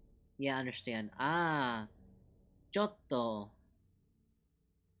 Yeah, understand. Ah. Chotto.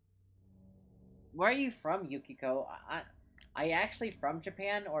 Where are you from, Yukiko? Are you actually from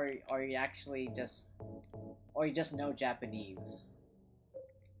Japan, or are you actually just... Or you just know Japanese?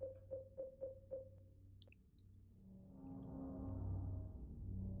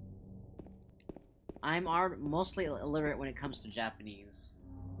 I'm mostly illiterate when it comes to Japanese.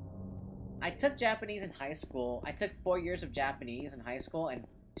 I took Japanese in high school. I took 4 years of Japanese in high school and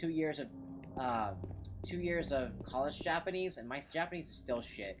 2 years of college Japanese, and my Japanese is still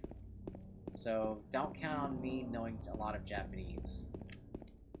shit. So don't count on me knowing a lot of Japanese.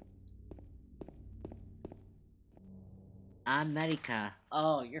 America.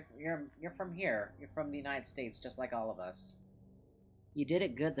 Oh, you're from here. You're from the United States, just like all of us. You did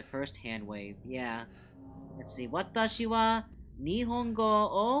it good the first hand wave. Yeah. Let's see. Watashi wa Nihongo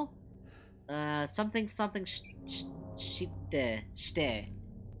o something shite.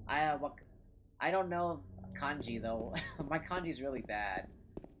 I don't know kanji though. My kanji's really bad.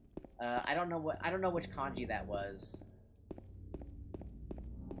 I don't know which kanji that was.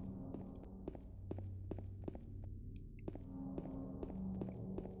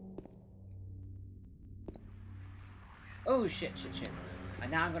 Oh shit.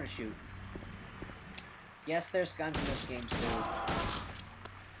 Now I'm gonna shoot. Yes, there's guns in this game too.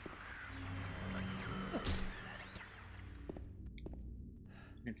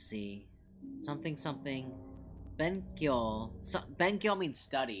 Let's see. Something. Benkyo. Benkyo means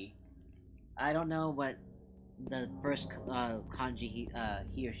study. I don't know what the first Kanji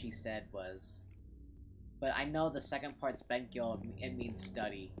he or she said was. But I know the second part's Benkyo, it means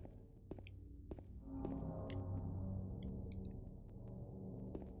study.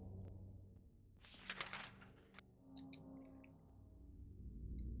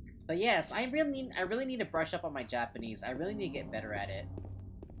 But yes, I really need to brush up on my Japanese. I really need to get better at it.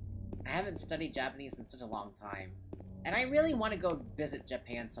 I haven't studied Japanese in such a long time. And I really want to go visit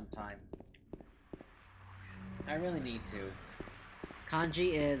Japan sometime. I really need to.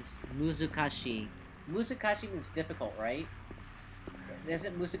 Kanji is Muzukashi. Muzukashi means difficult, right?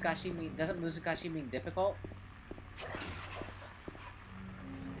 Doesn't Muzukashi mean difficult?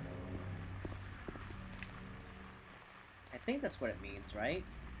 I think that's what it means, right?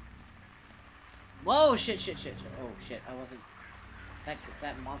 Whoa, shit. Oh, shit, I wasn't...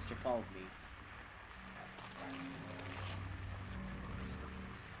 That monster followed me.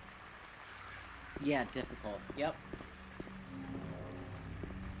 Yeah, difficult. Yep.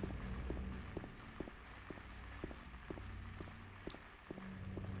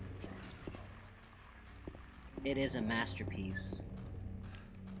 It is a masterpiece.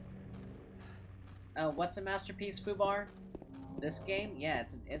 What's a masterpiece, Fubar? This game? Yeah,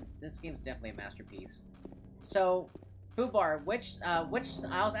 this game's definitely a masterpiece. So, Fubar, which I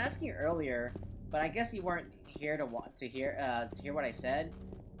was asking you earlier, but I guess you weren't here to hear what I said.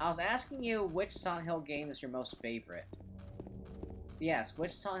 I was asking you which Silent Hill game is your most favorite. So yes,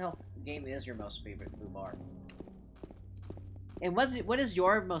 which Silent Hill game is your most favorite, Fubar? And what is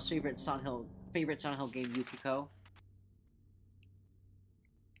your most favorite Silent Hill game, Yukiko?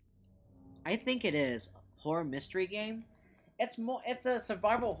 I think it is horror mystery game. It's a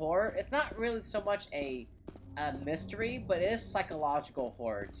survival horror. It's not really so much a mystery, but it is psychological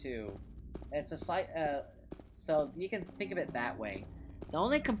horror too. It's a so you can think of it that way. The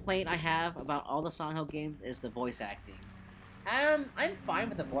only complaint I have about all the Silent Hill games is the voice acting. I'm fine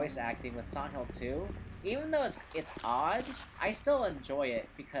with the voice acting with Silent Hill 2. Even though it's odd, I still enjoy it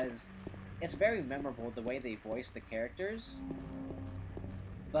because it's very memorable the way they voice the characters.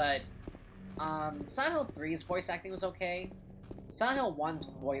 But Silent Hill 3's voice acting was okay. Silent Hill 1's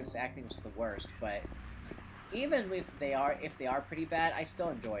voice acting was the worst, but even if they are pretty bad, I still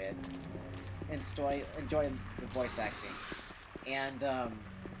enjoy it. Enjoy the voice acting. And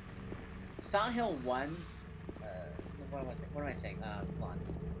Silent Hill 1 what am I saying? Hold on.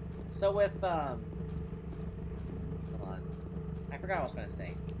 So with hold on. I forgot what I was gonna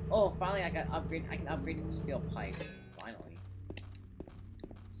say. Oh, finally I can upgrade to the steel pipe. Finally.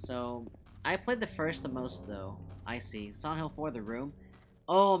 So I played the first the most though. I see. Silent Hill 4 The Room.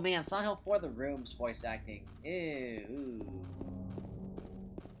 Oh man, Silent Hill 4 The Room's voice acting. Ew.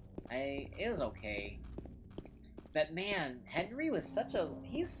 It was okay. But man, Henry was such a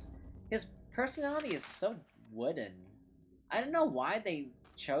his personality is so wooden. I don't know why they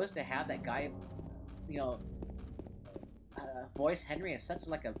chose to have that guy, you know, voice Henry as such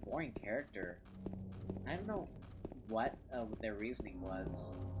like a boring character. I don't know what their reasoning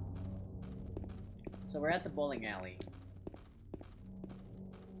was. So we're at the bowling alley.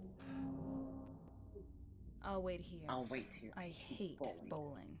 I'll wait here. I'll wait here. I hate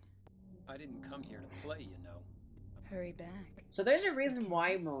bowling. I didn't come here to play, you know. Hurry back. So there's a reason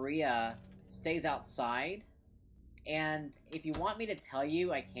why Maria stays outside, and if you want me to tell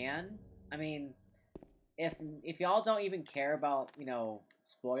you, I can. I mean, if y'all don't even care about, you know,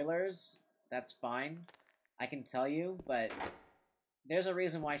 spoilers, that's fine. I can tell you, but there's a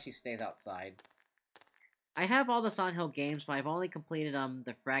reason why she stays outside. I have all the Silent Hill games, but I've only completed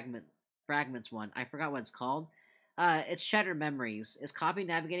the Fragments one. I forgot what it's called. It's Shattered Memories. Is copy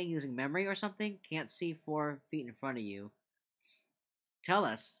navigating using memory or something? Can't see 4 feet in front of you. Tell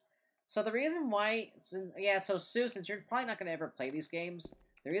us. So the reason why, so Sue, since you're probably not gonna ever play these games,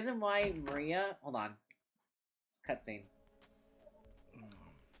 the reason why Maria, hold on, cutscene.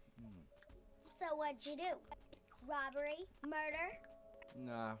 So what'd you do? Robbery? Murder?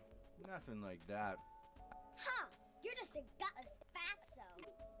 Nah, nothing like that. Huh, you're just a gutless fatso.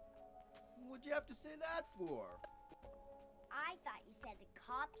 What'd you have to say that for? I thought you said the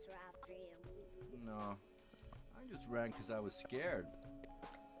cops were after you. No, I just ran because I was scared.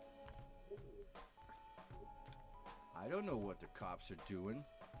 I don't know what the cops are doing.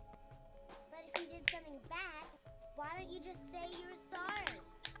 But if you did something bad, why don't you just say you were sorry?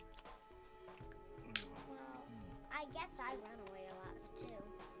 Well, I guess I run away a lot too.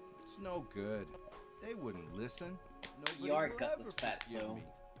 It's no good. They wouldn't listen. Nobody You are will gutless ever fatso. forgive me.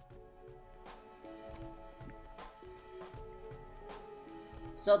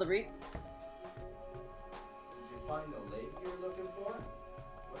 So Did you find the lady you're looking for?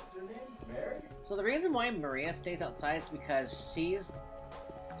 What's her name? Mary? So the reason why Maria stays outside is because she's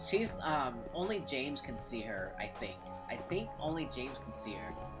only James can see her, I think. I think only James can see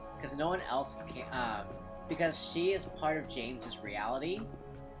her. Because no one else can, because she is part of James's reality,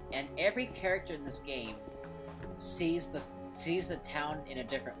 and every character in this game sees the town in a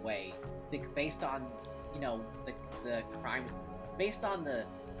different way, based on, you know, the crime, based on the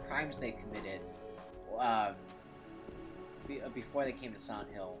crimes they committed, before they came to Silent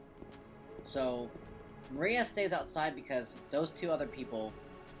Hill. So, Maria stays outside because those two other people,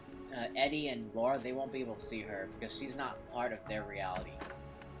 Eddie and Laura, they won't be able to see her because she's not part of their reality.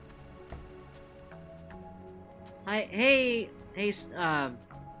 Hi, hey, is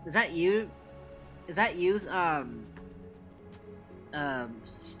that you? Is that you, Star?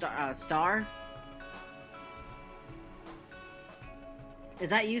 Is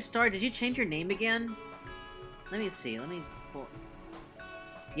that you, Star? Did you change your name again? Let me see, let me pull...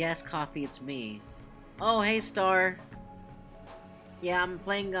 Yes, Coffee, it's me. Oh, hey, Star. Yeah, I'm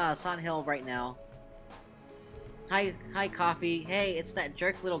playing, Silent Hill right now. Hi, Coffee. Hey, it's that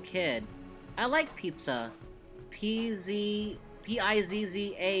jerk little kid. I like pizza. P-I-Z-Z-A,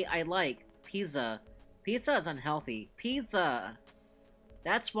 I like. Pizza. Pizza is unhealthy. Pizza!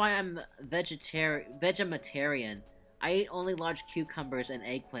 That's why I'm vegetarian. I eat only large cucumbers and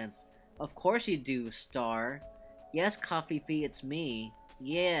eggplants. Of course you do, Star. Yes, Coffee Fee, it's me.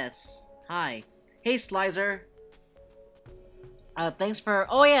 Yes. Hi. Hey, Slizer. Thanks for...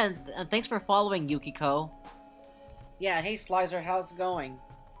 Oh, yeah, and thanks for following, Yukiko. Yeah, hey Slizer, how's it going?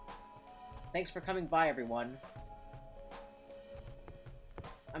 Thanks for coming by, everyone.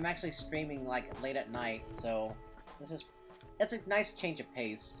 I'm actually streaming, like, late at night, so... It's a nice change of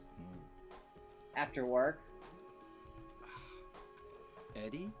pace. After work.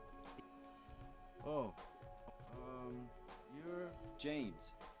 Eddie? Oh. You're...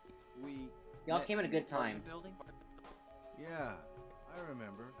 James. We... Y'all met came at a in the good time. apartment Building? Yeah, I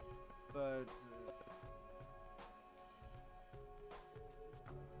remember. But...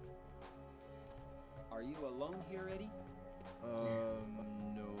 Are you alone here, Eddie? No.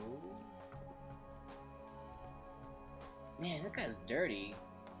 Man, that guy's dirty.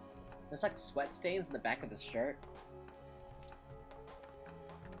 There's like sweat stains in the back of his shirt.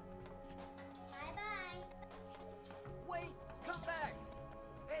 Bye-bye. Wait! Come back!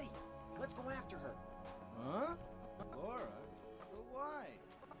 Eddie, let's go after her. Huh? Laura? But why?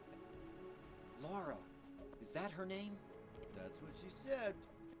 Laura. Is that her name? That's what she said.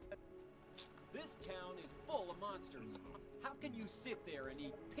 This town is full of monsters. How can you sit there and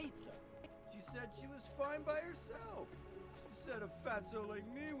eat pizza? She said she was fine by herself. She said a fatso like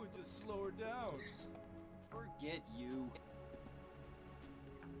me would just slow her down. Forget you.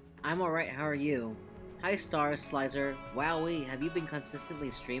 I'm alright, how are you? Hi, Star, Slizer. Wowee, have you been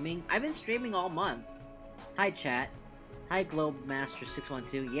consistently streaming? I've been streaming all month. Hi, chat. Hi,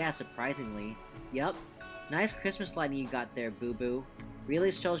 Globemaster612. Yeah, surprisingly. Yup. Nice Christmas lighting you got there, boo-boo.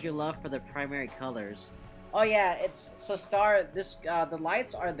 Really shows your love for the primary colors. Oh yeah, it's... So Star, this, the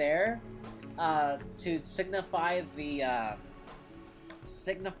lights are there, to signify the,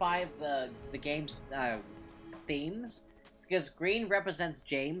 the game's, themes. Because green represents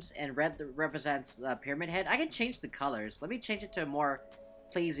James, and red represents Pyramid Head. I can change the colors. Let me change it to a more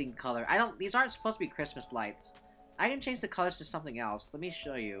pleasing color. These aren't supposed to be Christmas lights. I can change the colors to something else. Let me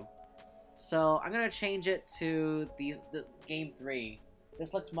show you. So, I'm gonna change it to the Game 3.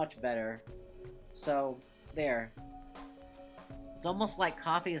 This looks much better. So, there. It's almost like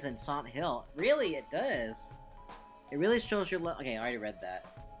Coffee is in Silent Hill. Really, it does. It really shows your love. Okay, I already read that.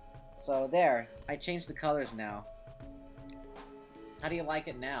 So, there. I changed the colors now. How do you like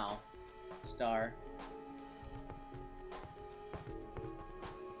it now, Star?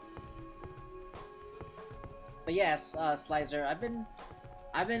 But yes, Slizer, I've been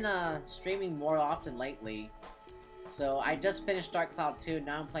streaming more often lately. So I just finished Dark Cloud 2,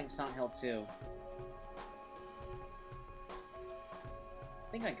 now I'm playing Silent Hill 2.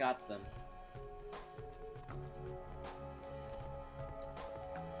 I think I got them.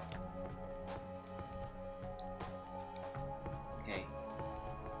 Okay.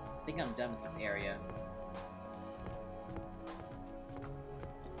 I think I'm done with this area.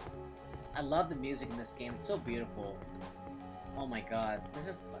 I love the music in this game, it's so beautiful. Oh my god.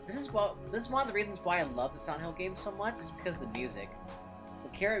 This is one of the reasons why I love the Silent Hill games so much, is because of the music.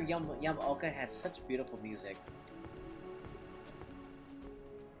 Akira Yamaoka has such beautiful music.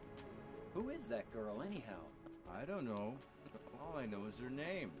 Who is that girl, anyhow? I don't know. All I know is her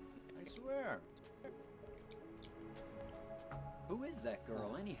name. I swear. Who is that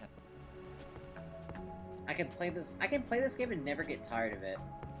girl, anyhow? I can play this game and never get tired of it.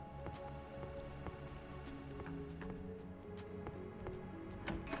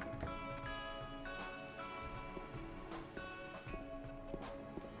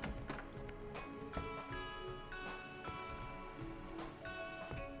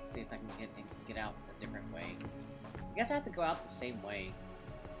 See if I can get out a different way. I guess I have to go out the same way.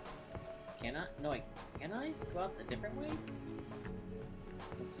 Can I? No, wait. Can I go out a different way?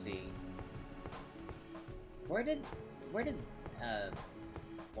 Let's see. Where did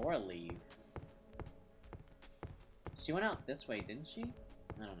Laura leave? She went out this way, didn't she?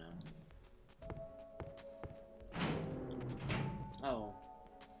 I don't know. Oh.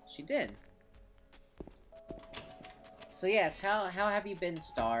 She did. So yes, how have you been,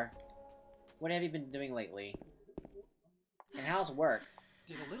 Star? What have you been doing lately? And how's work?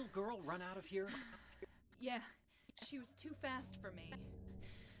 Did a little girl run out of here? Yeah, she was too fast for me.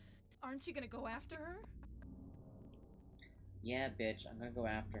 Aren't you gonna go after her? Yeah, bitch, I'm gonna go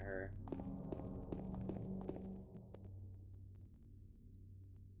after her.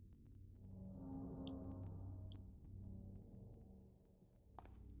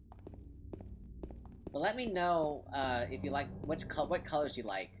 But let me know if you like what colors you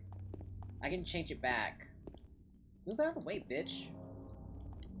like. I can change it back. Move out of the way, bitch.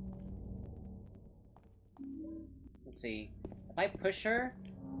 Let's see. If I push her,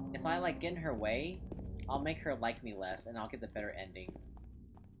 if I like get in her way, I'll make her like me less, and I'll get the better ending.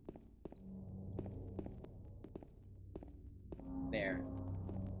 There.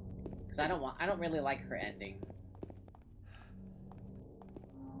 Because I don't really like her ending.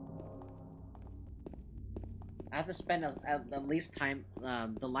 I have to spend at least time.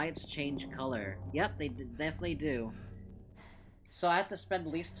 The lights change color. Yep, they definitely do. So I have to spend the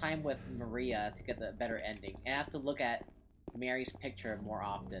least time with Maria to get the better ending. And I have to look at Mary's picture more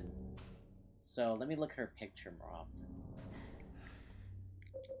often. So let me look at her picture more often.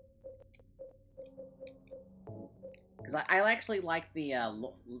 Because I actually like the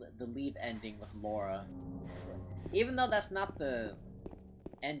leave ending with Laura. Even though that's not the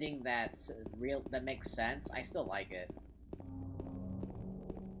ending that makes sense, I still like it.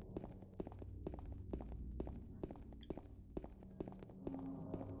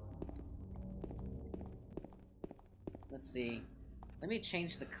 Let's see. Let me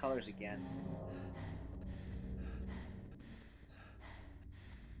change the colors again.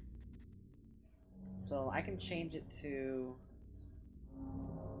 So I can change it to...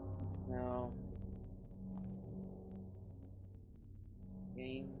 No.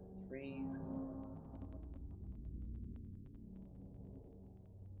 Game 3.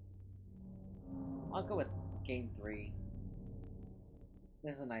 I'll go with Game 3.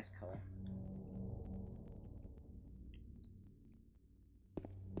 This is a nice color.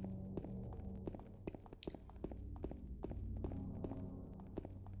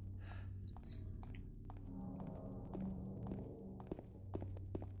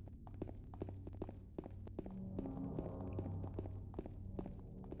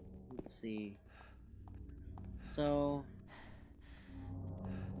 Let's see. So...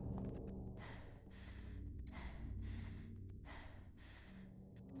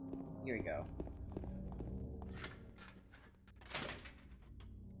 Here we go.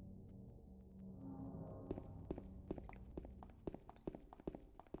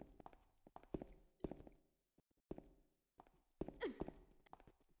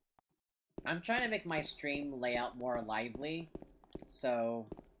 I'm trying to make my stream layout more lively, so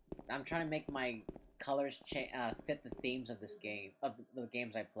I'm trying to make my colors fit the themes of this game, of the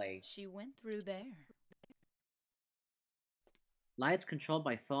games I play. She went through there. Lights controlled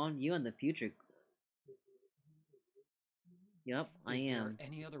by phone, you in the future. Yep, I Is am. there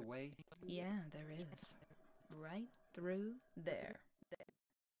any other way? Yeah, there is. Right through there.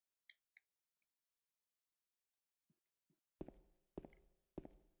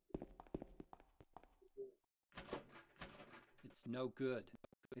 It's no good.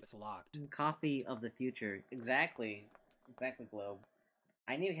 It's locked. Copy of the future. Exactly. Exactly, Globe.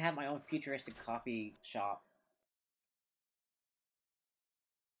 I need to have my own futuristic coffee shop.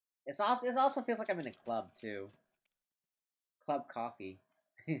 It also feels like I'm in a club, too. Club coffee.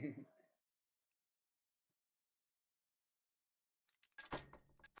 I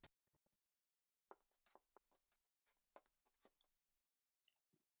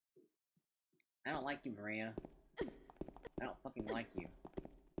don't like you, Maria. I don't fucking like you.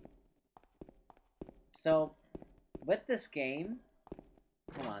 So, with this game...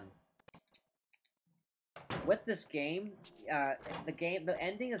 Hold on. With this game, the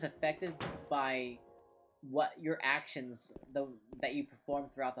ending is affected by what your actions that you perform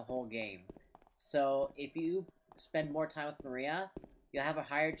throughout the whole game. So, if you spend more time with Maria, you'll have a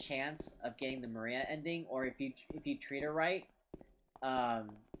higher chance of getting the Maria ending, or if you treat her right,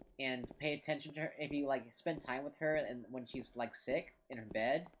 and pay attention to her, if you like spend time with her and when she's like sick in her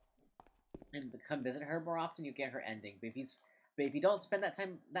bed, and come visit her more often, you get her ending. But if you don't spend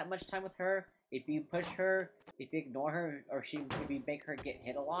that much time with her, if you push her, if you ignore her, or if you make her get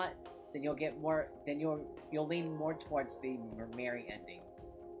hit a lot, then you'll get more. Then you'll lean more towards the Mary ending.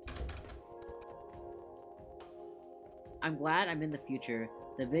 I'm glad I'm in the future.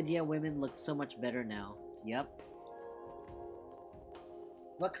 The video women look so much better now. Yep.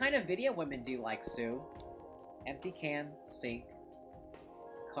 What kind of video women do you like, Sue? Empty can, sink,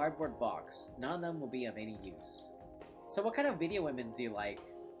 cardboard box. None of them will be of any use. So what kind of video women do you like,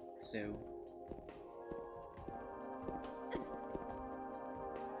 Sue?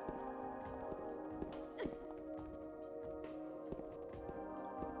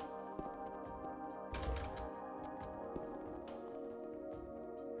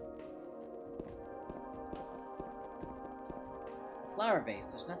 Flower vase.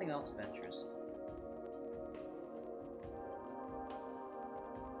 There's nothing else of interest.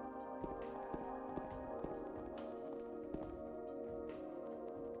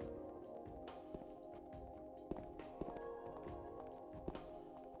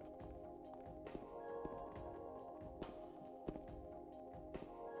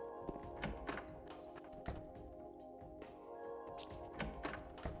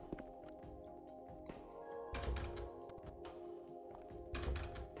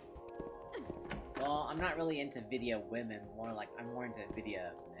 Well, I'm not really into video women, I'm more into video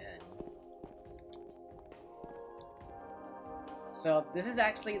men. So, this is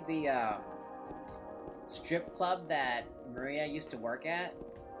actually the, strip club that Maria used to work at.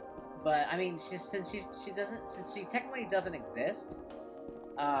 But, I mean, since she technically doesn't exist,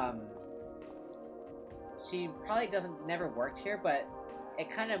 she probably never worked here, but it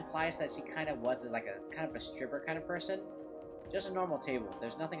kind of implies that she kind of was like a kind of a stripper kind of person. Just a normal table.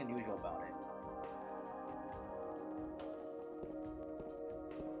 There's nothing unusual about it.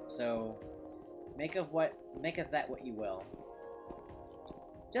 So, make of that what you will.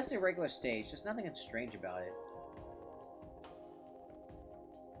 Just a regular stage, there's nothing strange about it.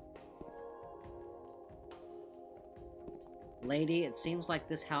 Lady, it seems like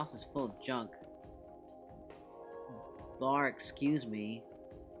this house is full of junk. Bar, excuse me.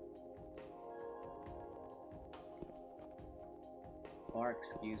 Bar,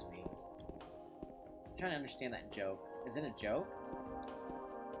 excuse me. I'm trying to understand that joke. Is it a joke?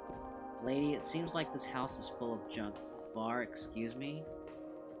 Lady, it seems like this house is full of junk. Bar, excuse me?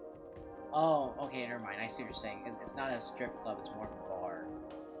 Oh, okay, never mind. I see what you're saying. It's not a strip club, it's more of a bar.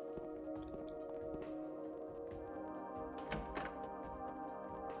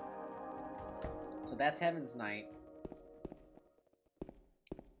 So that's Heaven's Night.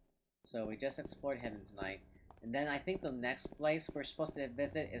 So we just explored Heaven's Night. And then I think the next place we're supposed to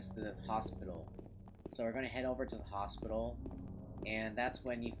visit is the hospital. So we're going to head over to the hospital. And that's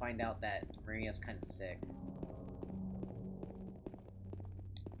when you find out that Maria's kind of sick.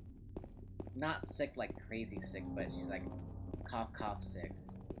 Not sick like crazy sick, but she's like cough sick.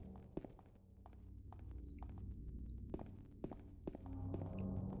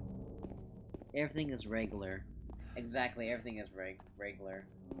 Everything is regular. Exactly, everything is regular.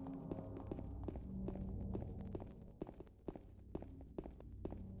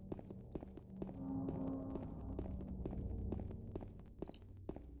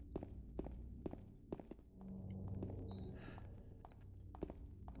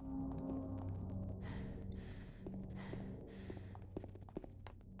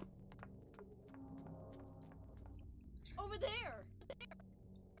 Over there!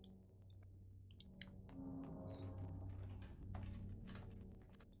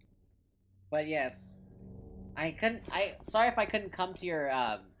 But yes, sorry if I couldn't come to your,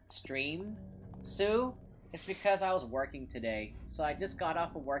 stream, Sue. It's because I was working today. So I just got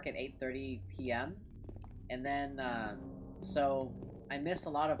off of work at 8:30 p.m. And then, so I missed a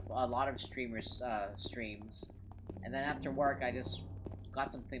lot of streamers, streams. And then after work, I just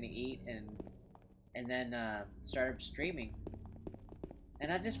got something to eat and then, started streaming.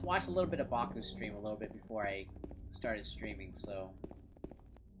 And I just watched a little bit of Baku's stream a little bit before I started streaming, so...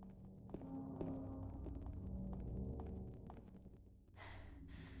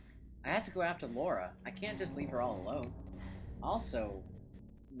 I have to go after Laura. I can't just leave her all alone. Also,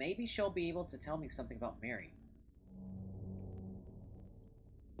 maybe she'll be able to tell me something about Mary.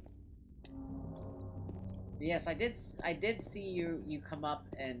 Yes, I did see you come up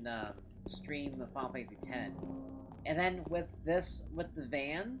and stream the Final Fantasy X, and then with the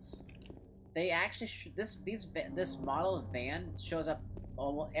vans, they actually this model of van shows up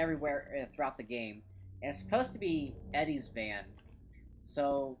almost everywhere throughout the game. And it's supposed to be Eddie's van,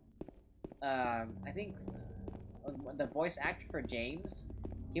 so I think the voice actor for James,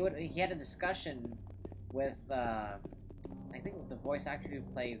 he had a discussion with I think the voice actor who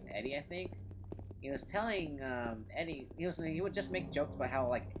plays Eddie. I think he was telling Eddie he would just make jokes about how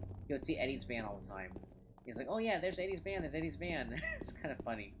like he would see Eddie's van all the time. He's like, oh yeah, there's Eddie's van, It's kind of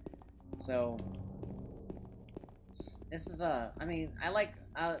funny. So this is I mean,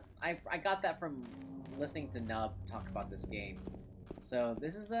 I got that from listening to Nub talk about this game. So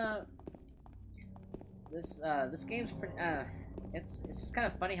this is this game's pretty it's just kind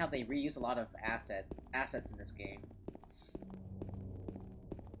of funny how they reuse a lot of assets in this game.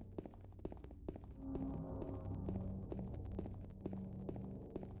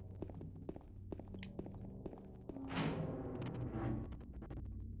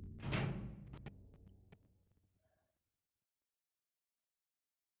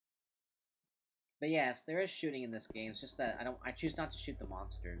 But yes, there is shooting in this game. It's just that I choose not to shoot the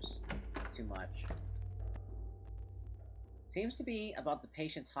monsters too much. Seems to be about the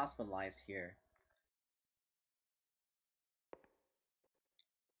patients hospitalized here.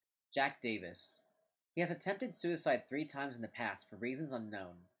 Jack Davis. He has attempted suicide 3 times in the past for reasons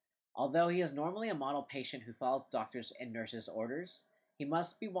unknown. Although he is normally a model patient who follows doctors' and nurses' orders, he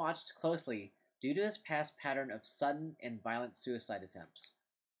must be watched closely due to his past pattern of sudden and violent suicide attempts.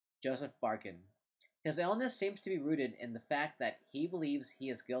 Joseph Barkin. His illness seems to be rooted in the fact that he believes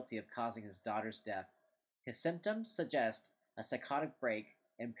he is guilty of causing his daughter's death. His symptoms suggest a psychotic break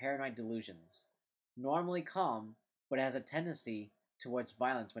and paranoid delusions. Normally calm, but has a tendency towards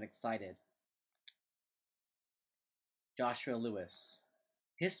violence when excited. Joshua Lewis.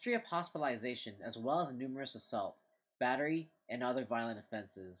 History of hospitalization as well as numerous assault, battery, and other violent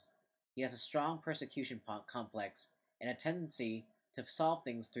offenses. He has a strong persecution complex and a tendency to solve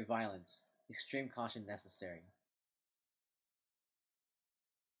things through violence. Extreme caution necessary.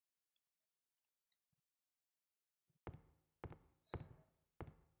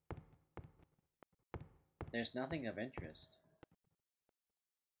 There's nothing of interest.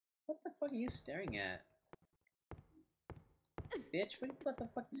 What the fuck are you staring at? Bitch, what the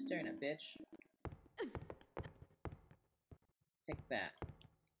fuck are you staring at, bitch? Take that.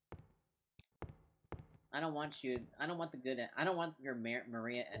 I don't want the good, I don't want your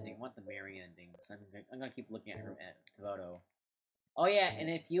Maria ending, I want the Mary ending, so I'm gonna keep looking at her photo. Oh yeah, and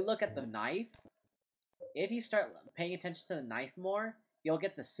if you look at the knife, if you start paying attention to the knife more, you'll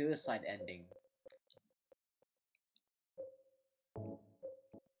get the suicide ending.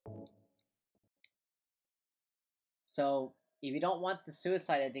 So, if you don't want the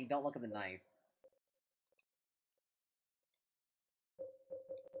suicide ending, don't look at the knife.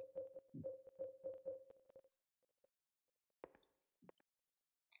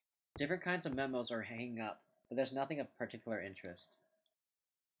 Different kinds of memos are hanging up, but there's nothing of particular interest.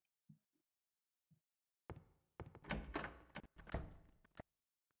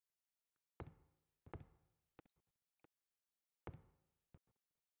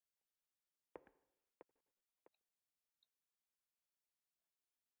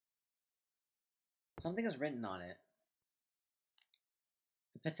 Something is written on it.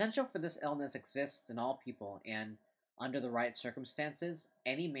 The potential for this illness exists in all people, and, under the right circumstances,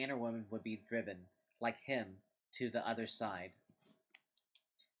 any man or woman would be driven, like him, to the other side.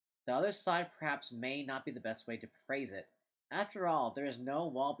 The other side perhaps may not be the best way to phrase it. After all, there is no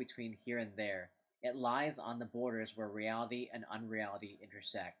wall between here and there. It lies on the borders where reality and unreality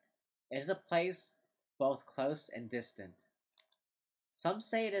intersect. It is a place both close and distant. Some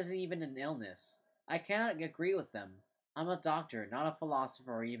say it isn't even an illness. I cannot agree with them. I'm a doctor, not a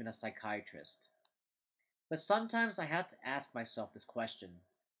philosopher or even a psychiatrist. But sometimes I have to ask myself this question.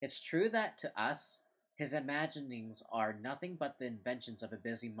 It's true that, to us, his imaginings are nothing but the inventions of a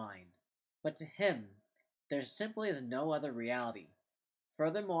busy mind. But to him, there simply is no other reality.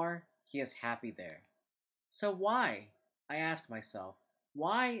 Furthermore, he is happy there. So why, I ask myself,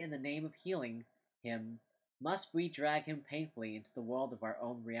 why in the name of healing him must we drag him painfully into the world of our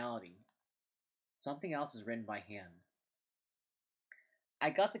own reality? Something else is written by hand. I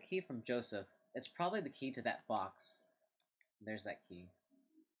got the key from Joseph. It's probably the key to that box. There's that key.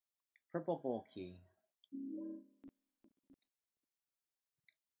 Purple bowl key.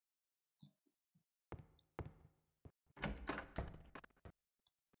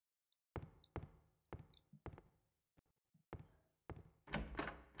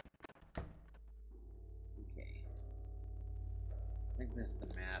 Okay. I think this is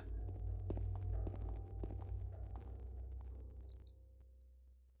the map.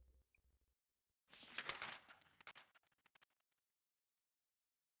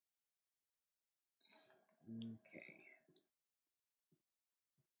 Okay.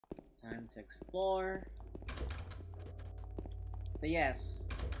 Time to explore. But yes,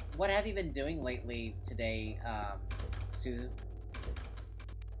 what have you been doing lately today, Sue?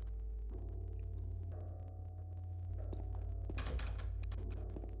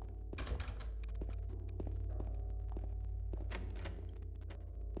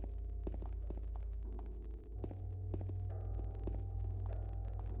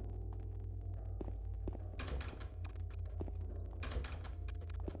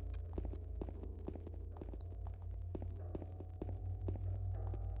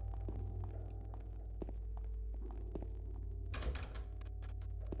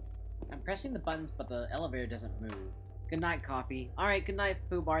 pressing the buttons, but the elevator doesn't move. Good night, Coffee. Alright, good night,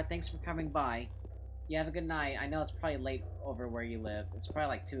 Fubar. Thanks for coming by. You have a good night. I know it's probably late over where you live. It's probably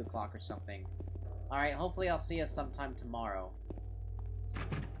like 2 o'clock or something. Alright, hopefully I'll see you sometime tomorrow.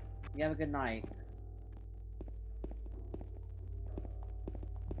 You have a good night.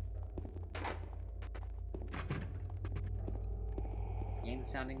 Game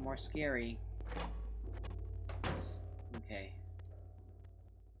sounding more scary. Okay.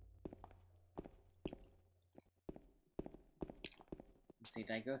 Let's see,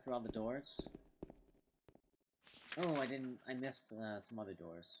 did I go through all the doors? Oh, I didn't. I missed some other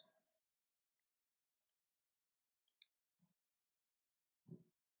doors.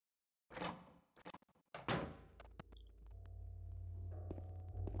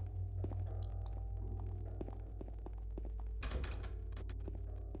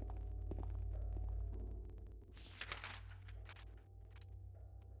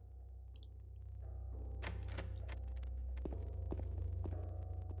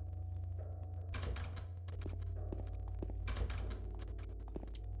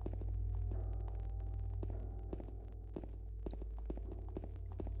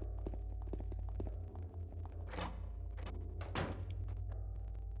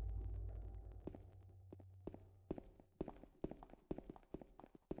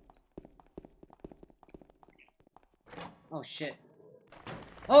 Oh shit.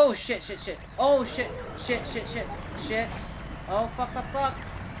 Oh shit, shit, shit. Oh shit, shit, shit, shit, shit. Oh fuck, fuck, fuck.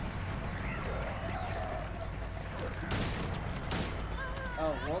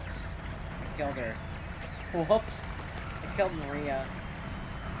 Oh, whoops. I killed her. Whoops. I killed Maria.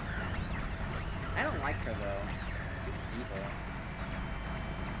 I don't like her though. She's evil.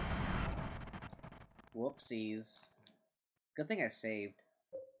 Whoopsies. Good thing I saved.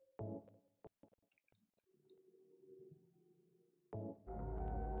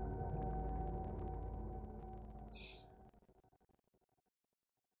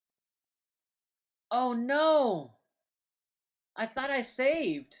 Oh no! I thought I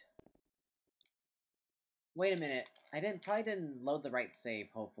saved! Wait a minute. I probably didn't load the right save,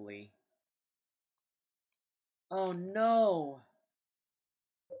 hopefully. Oh no!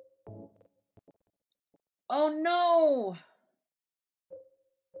 Oh no!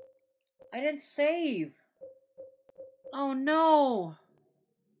 I didn't save! Oh no!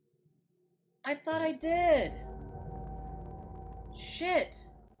 I thought I did! Shit!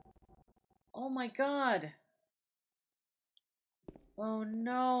 Oh my god! Oh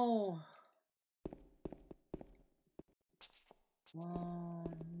no!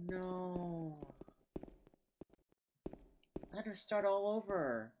 Oh no! I had to start all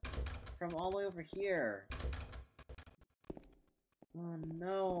over. From all the way over here. Oh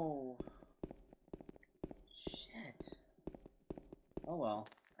no! Shit. Oh well,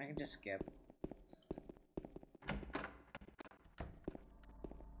 I can just skip.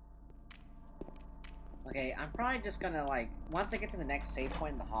 Okay, I'm probably just gonna, like, once I get to the next save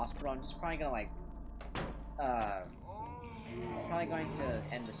point in the hospital, I'm just probably gonna, like, probably going to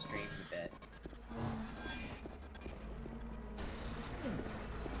end the stream a bit.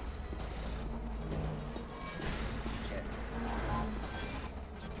 Shit.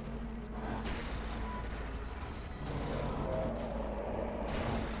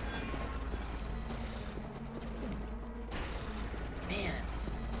 Man.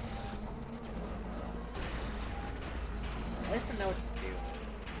 At least I know what to do.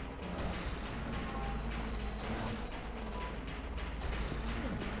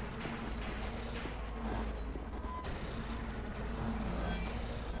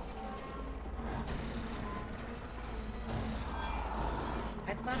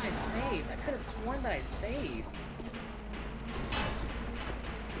 I thought I saved. I could have sworn that I saved.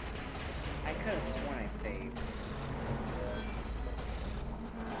 I could have sworn I saved.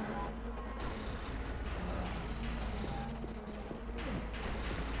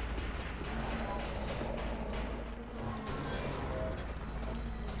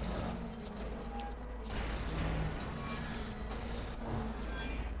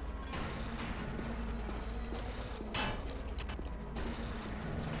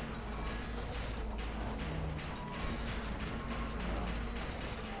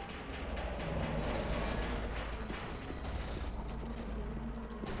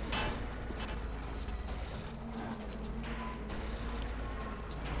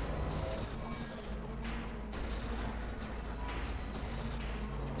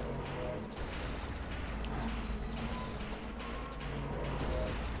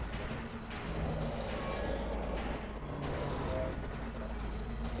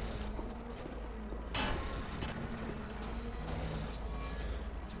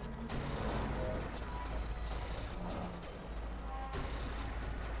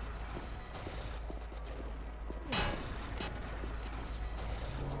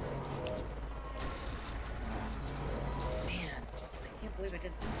 did I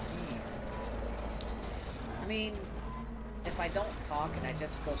get to see? I mean, if I don't talk and I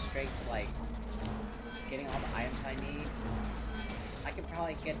just go straight to, like, getting all the items I need, I could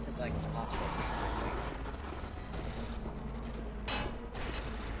probably get to, like, the hospital pretty quickly.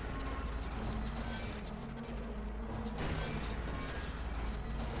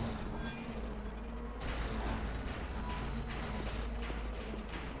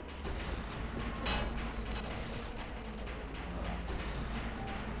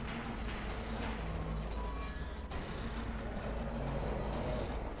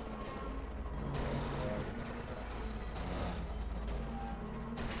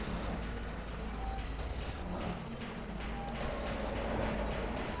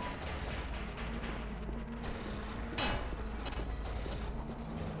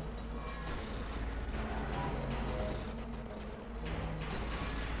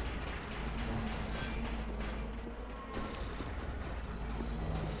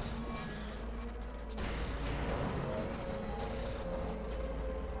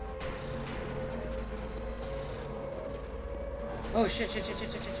 Oh shit, shit, shit,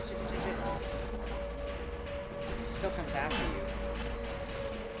 shit, shit, shit, shit, shit, shit, shit. Still comes after you.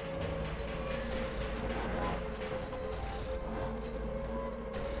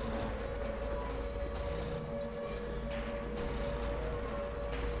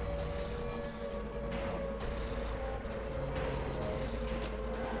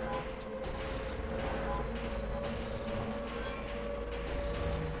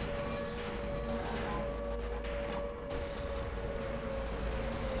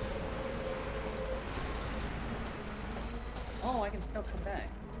 Oh, I can still come back.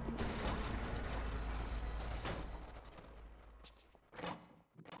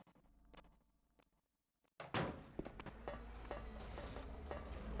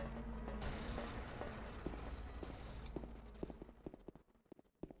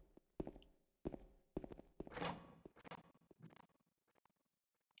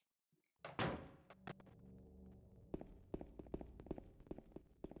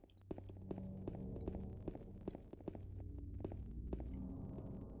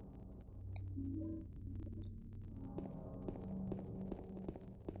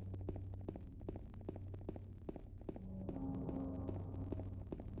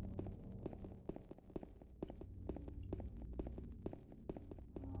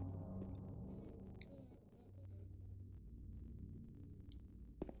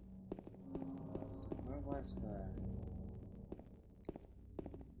 Where was the...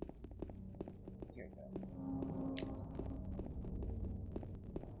 Here we go.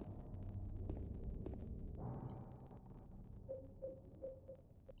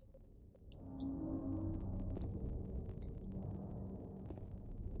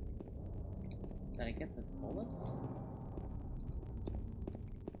 Did I get the bullets?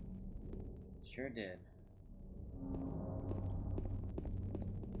 Sure did.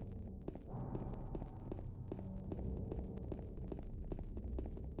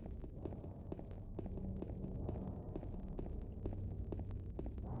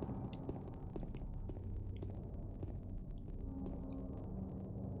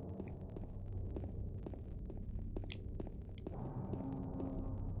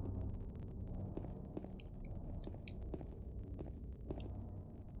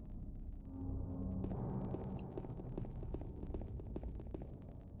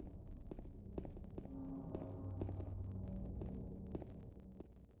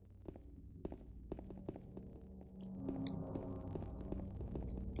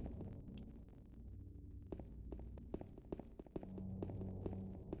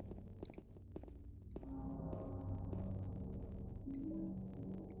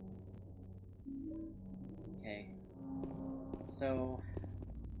 Okay. So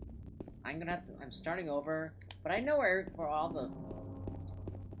I'm gonna have to, I'm starting over, but I know where all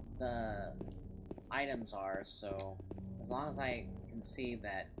the items are, so as long as I can see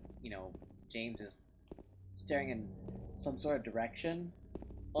that, you know, James is staring in some sort of direction,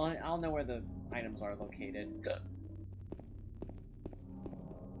 I'll know where the items are located.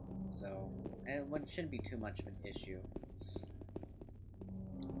 So it shouldn't be too much of an issue.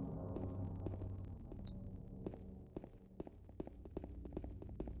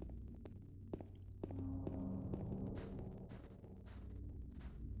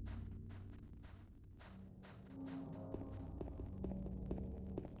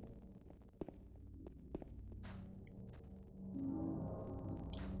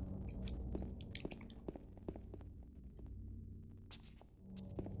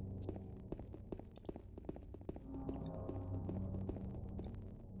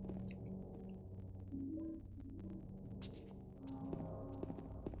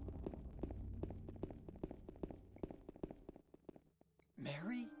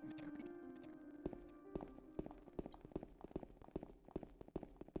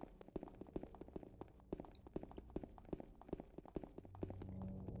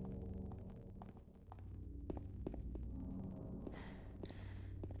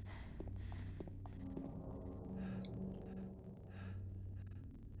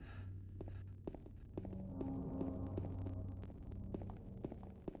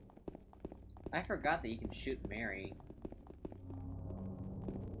 I forgot that you can shoot Mary.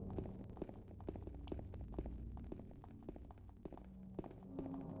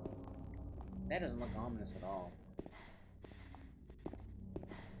 That doesn't look ominous at all.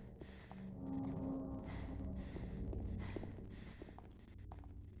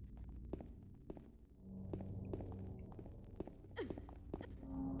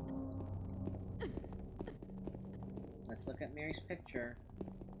 Let's look at Mary's picture.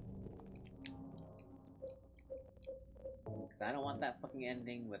 Because I don't want that fucking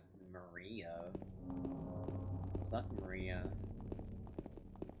ending with Maria. Fuck Maria.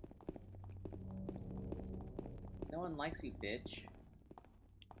 No one likes you, bitch.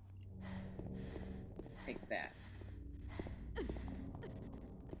 Take that.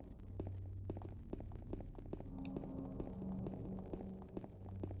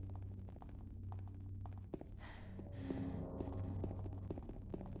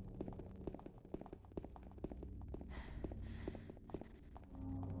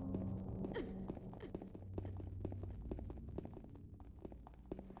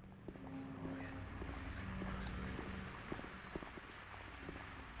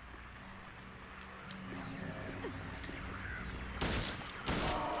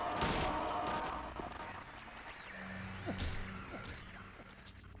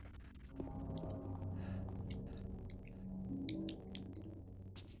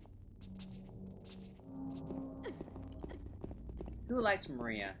 Who likes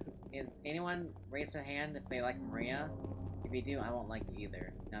Maria? If anyone raise their hand if they like Maria? If you do, I won't like you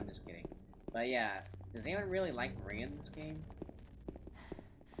either. No, I'm just kidding. But yeah, does anyone really like Maria in this game?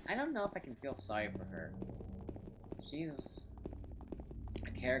 I don't know if I can feel sorry for her. She's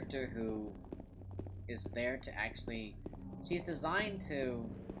a character who is there to actually... She's designed to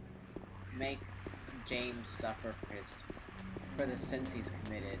make James suffer for the sins he's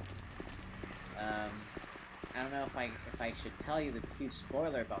committed. I don't know if I should tell you the huge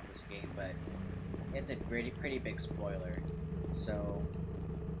spoiler about this game, but it's a pretty big spoiler. So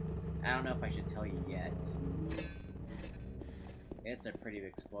I don't know if I should tell you yet. It's a pretty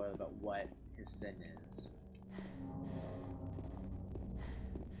big spoiler about what his sin is.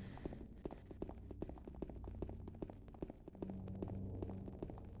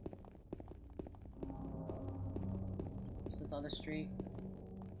 What's this other street?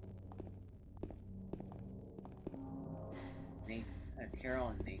 Carol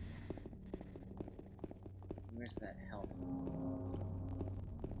and Nathan. Where's that health?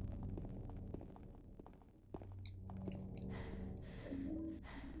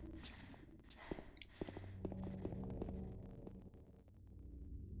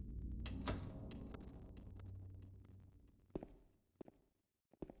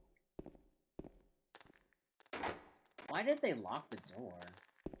 Why did they lock the door?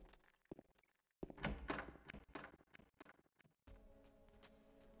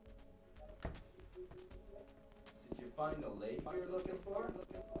 Did you find the lady you're looking for?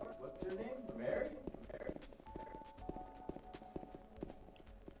 What's her name? Mary?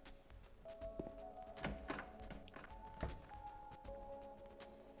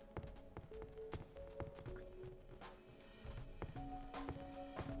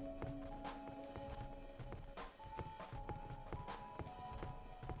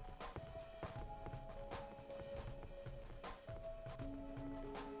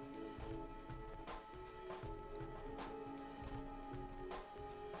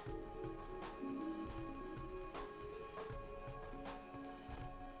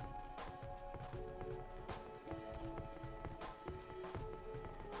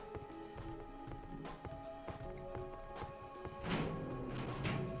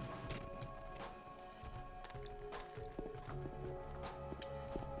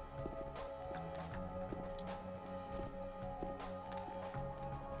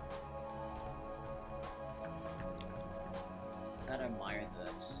 I admire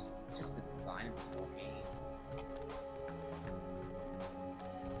just the design of this whole game.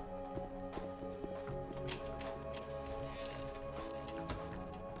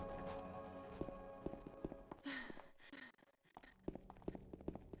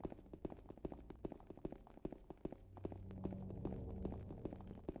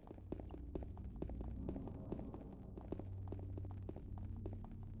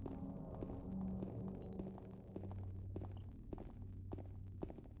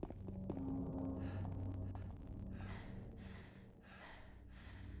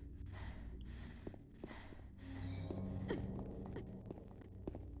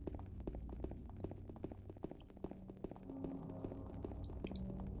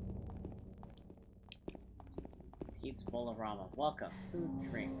 Pete's Bowl-O-Rama. Welcome. Food,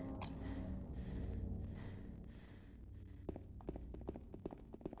 drink.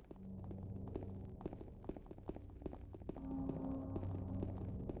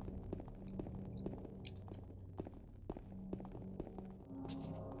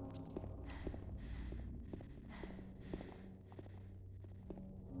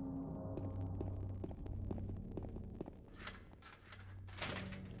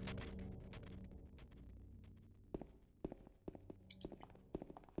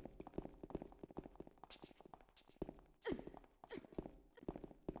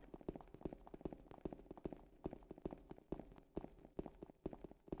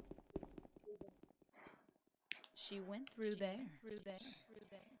 She went through there.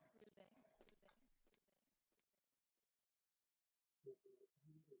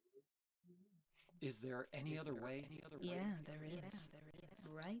 Is there any other way? Yeah, there is.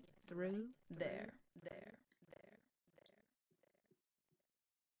 Right through there.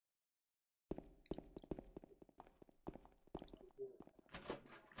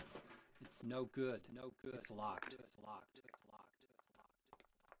 It's no good. It's locked.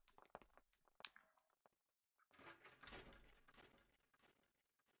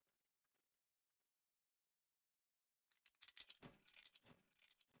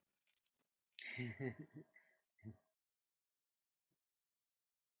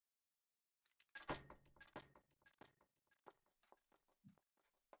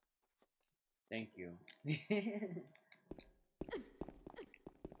 Thank you.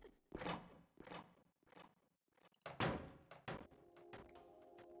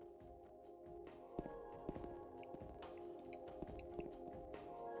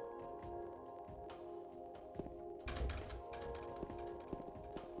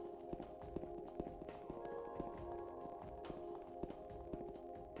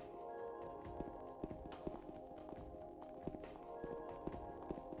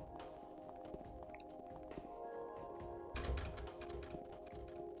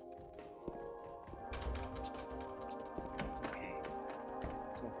 Okay.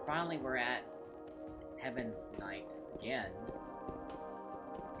 So finally we're at Heaven's Night again.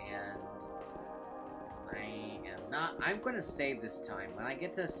 And I'm gonna save this time. When I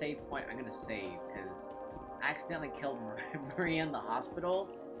get to a save point, I'm gonna save, because I accidentally killed Maria in the hospital,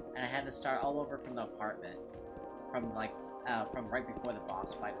 and I had to start all over from the apartment. From right before the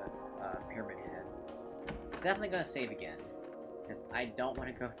boss fight with Pyramid Head. Definitely gonna save again, because I don't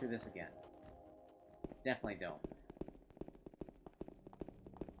want to go through this again. Definitely don't.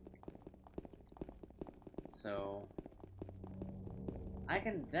 So I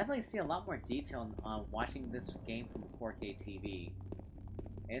can definitely see a lot more detail on watching this game from 4K TV.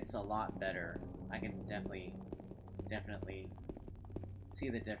 It's a lot better. I can definitely see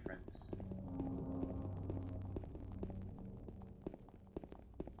the difference.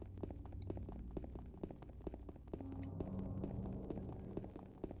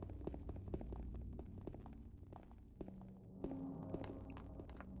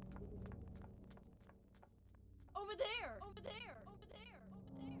 Over there.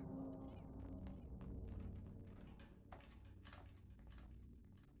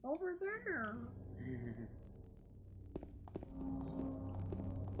 Over there.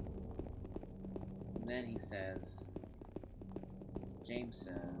 And then he says, James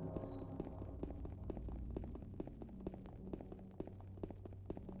says,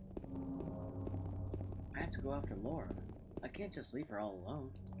 I have to go after Laura. I can't just leave her all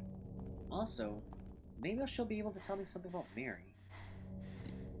alone. Also, maybe she'll be able to tell me something about Mary.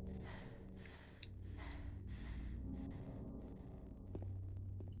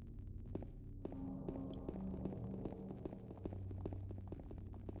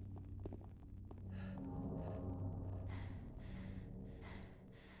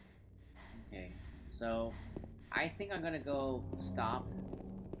 Okay, so I think I'm gonna go stop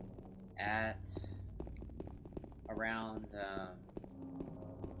at around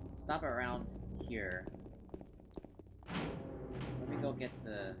here. Let me go get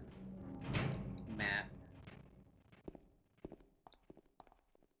the map,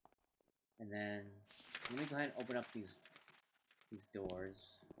 and then let me go ahead and open up these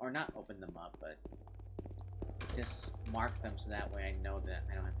doors, or not open them up, but just mark them so that way I know that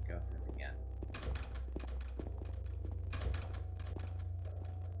I don't have to go through them again.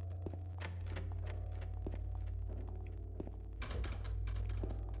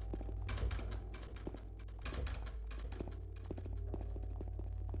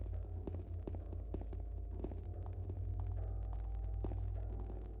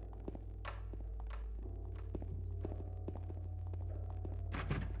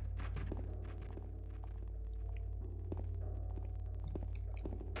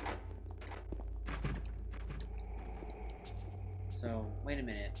 So, wait a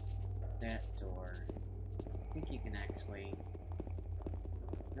minute. That door. I think you can actually...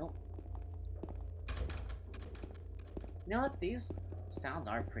 Nope. You know what? These sounds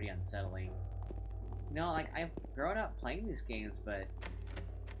are pretty unsettling. You know, like, I've grown up playing these games, but...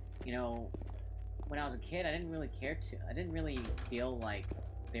 You know, when I was a kid, I didn't really care to... I didn't really feel like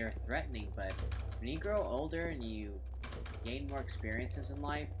they were threatening, but... When you grow older and you gain more experiences in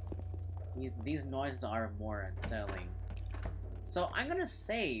life, these noises are more unsettling. So I'm gonna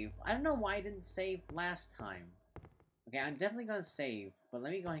save. I don't know why I didn't save last time. Okay, I'm definitely gonna save, but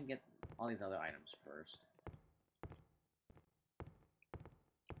let me go ahead and get all these other items first.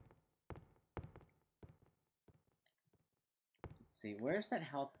 see, where's that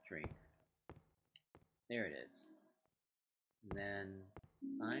health drink? There it is. And then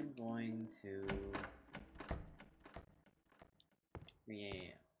I'm going to...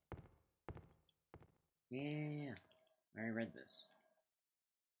 Yeah. I already read this.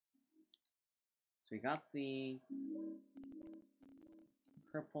 So we got the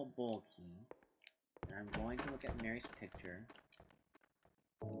purple bowl key. And I'm going to look at Mary's picture.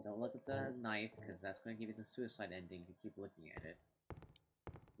 Don't look at the knife, because that's going to give you the suicide ending to keep looking at it.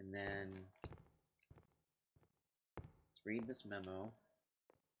 And then... let's read this memo.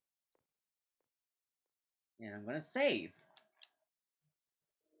 And I'm going to save!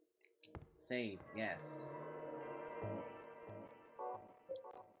 Save, yes.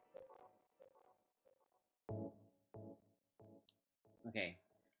 Okay.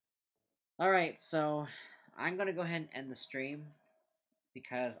 Alright, so I'm gonna go ahead and end the stream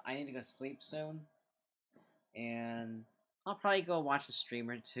because I need to go to sleep soon. And I'll probably go watch the stream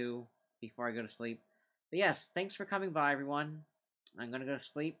or two before I go to sleep. But yes, thanks for coming by, everyone. I'm gonna go to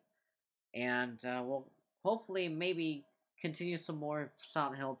sleep. And we'll hopefully maybe continue some more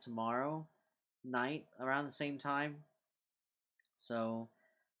Silent Hill tomorrow night around the same time. So,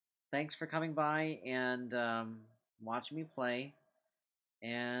 thanks for coming by and watching me play.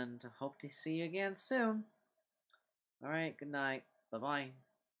 And hope to see you again soon. Alright, good night. Bye-bye.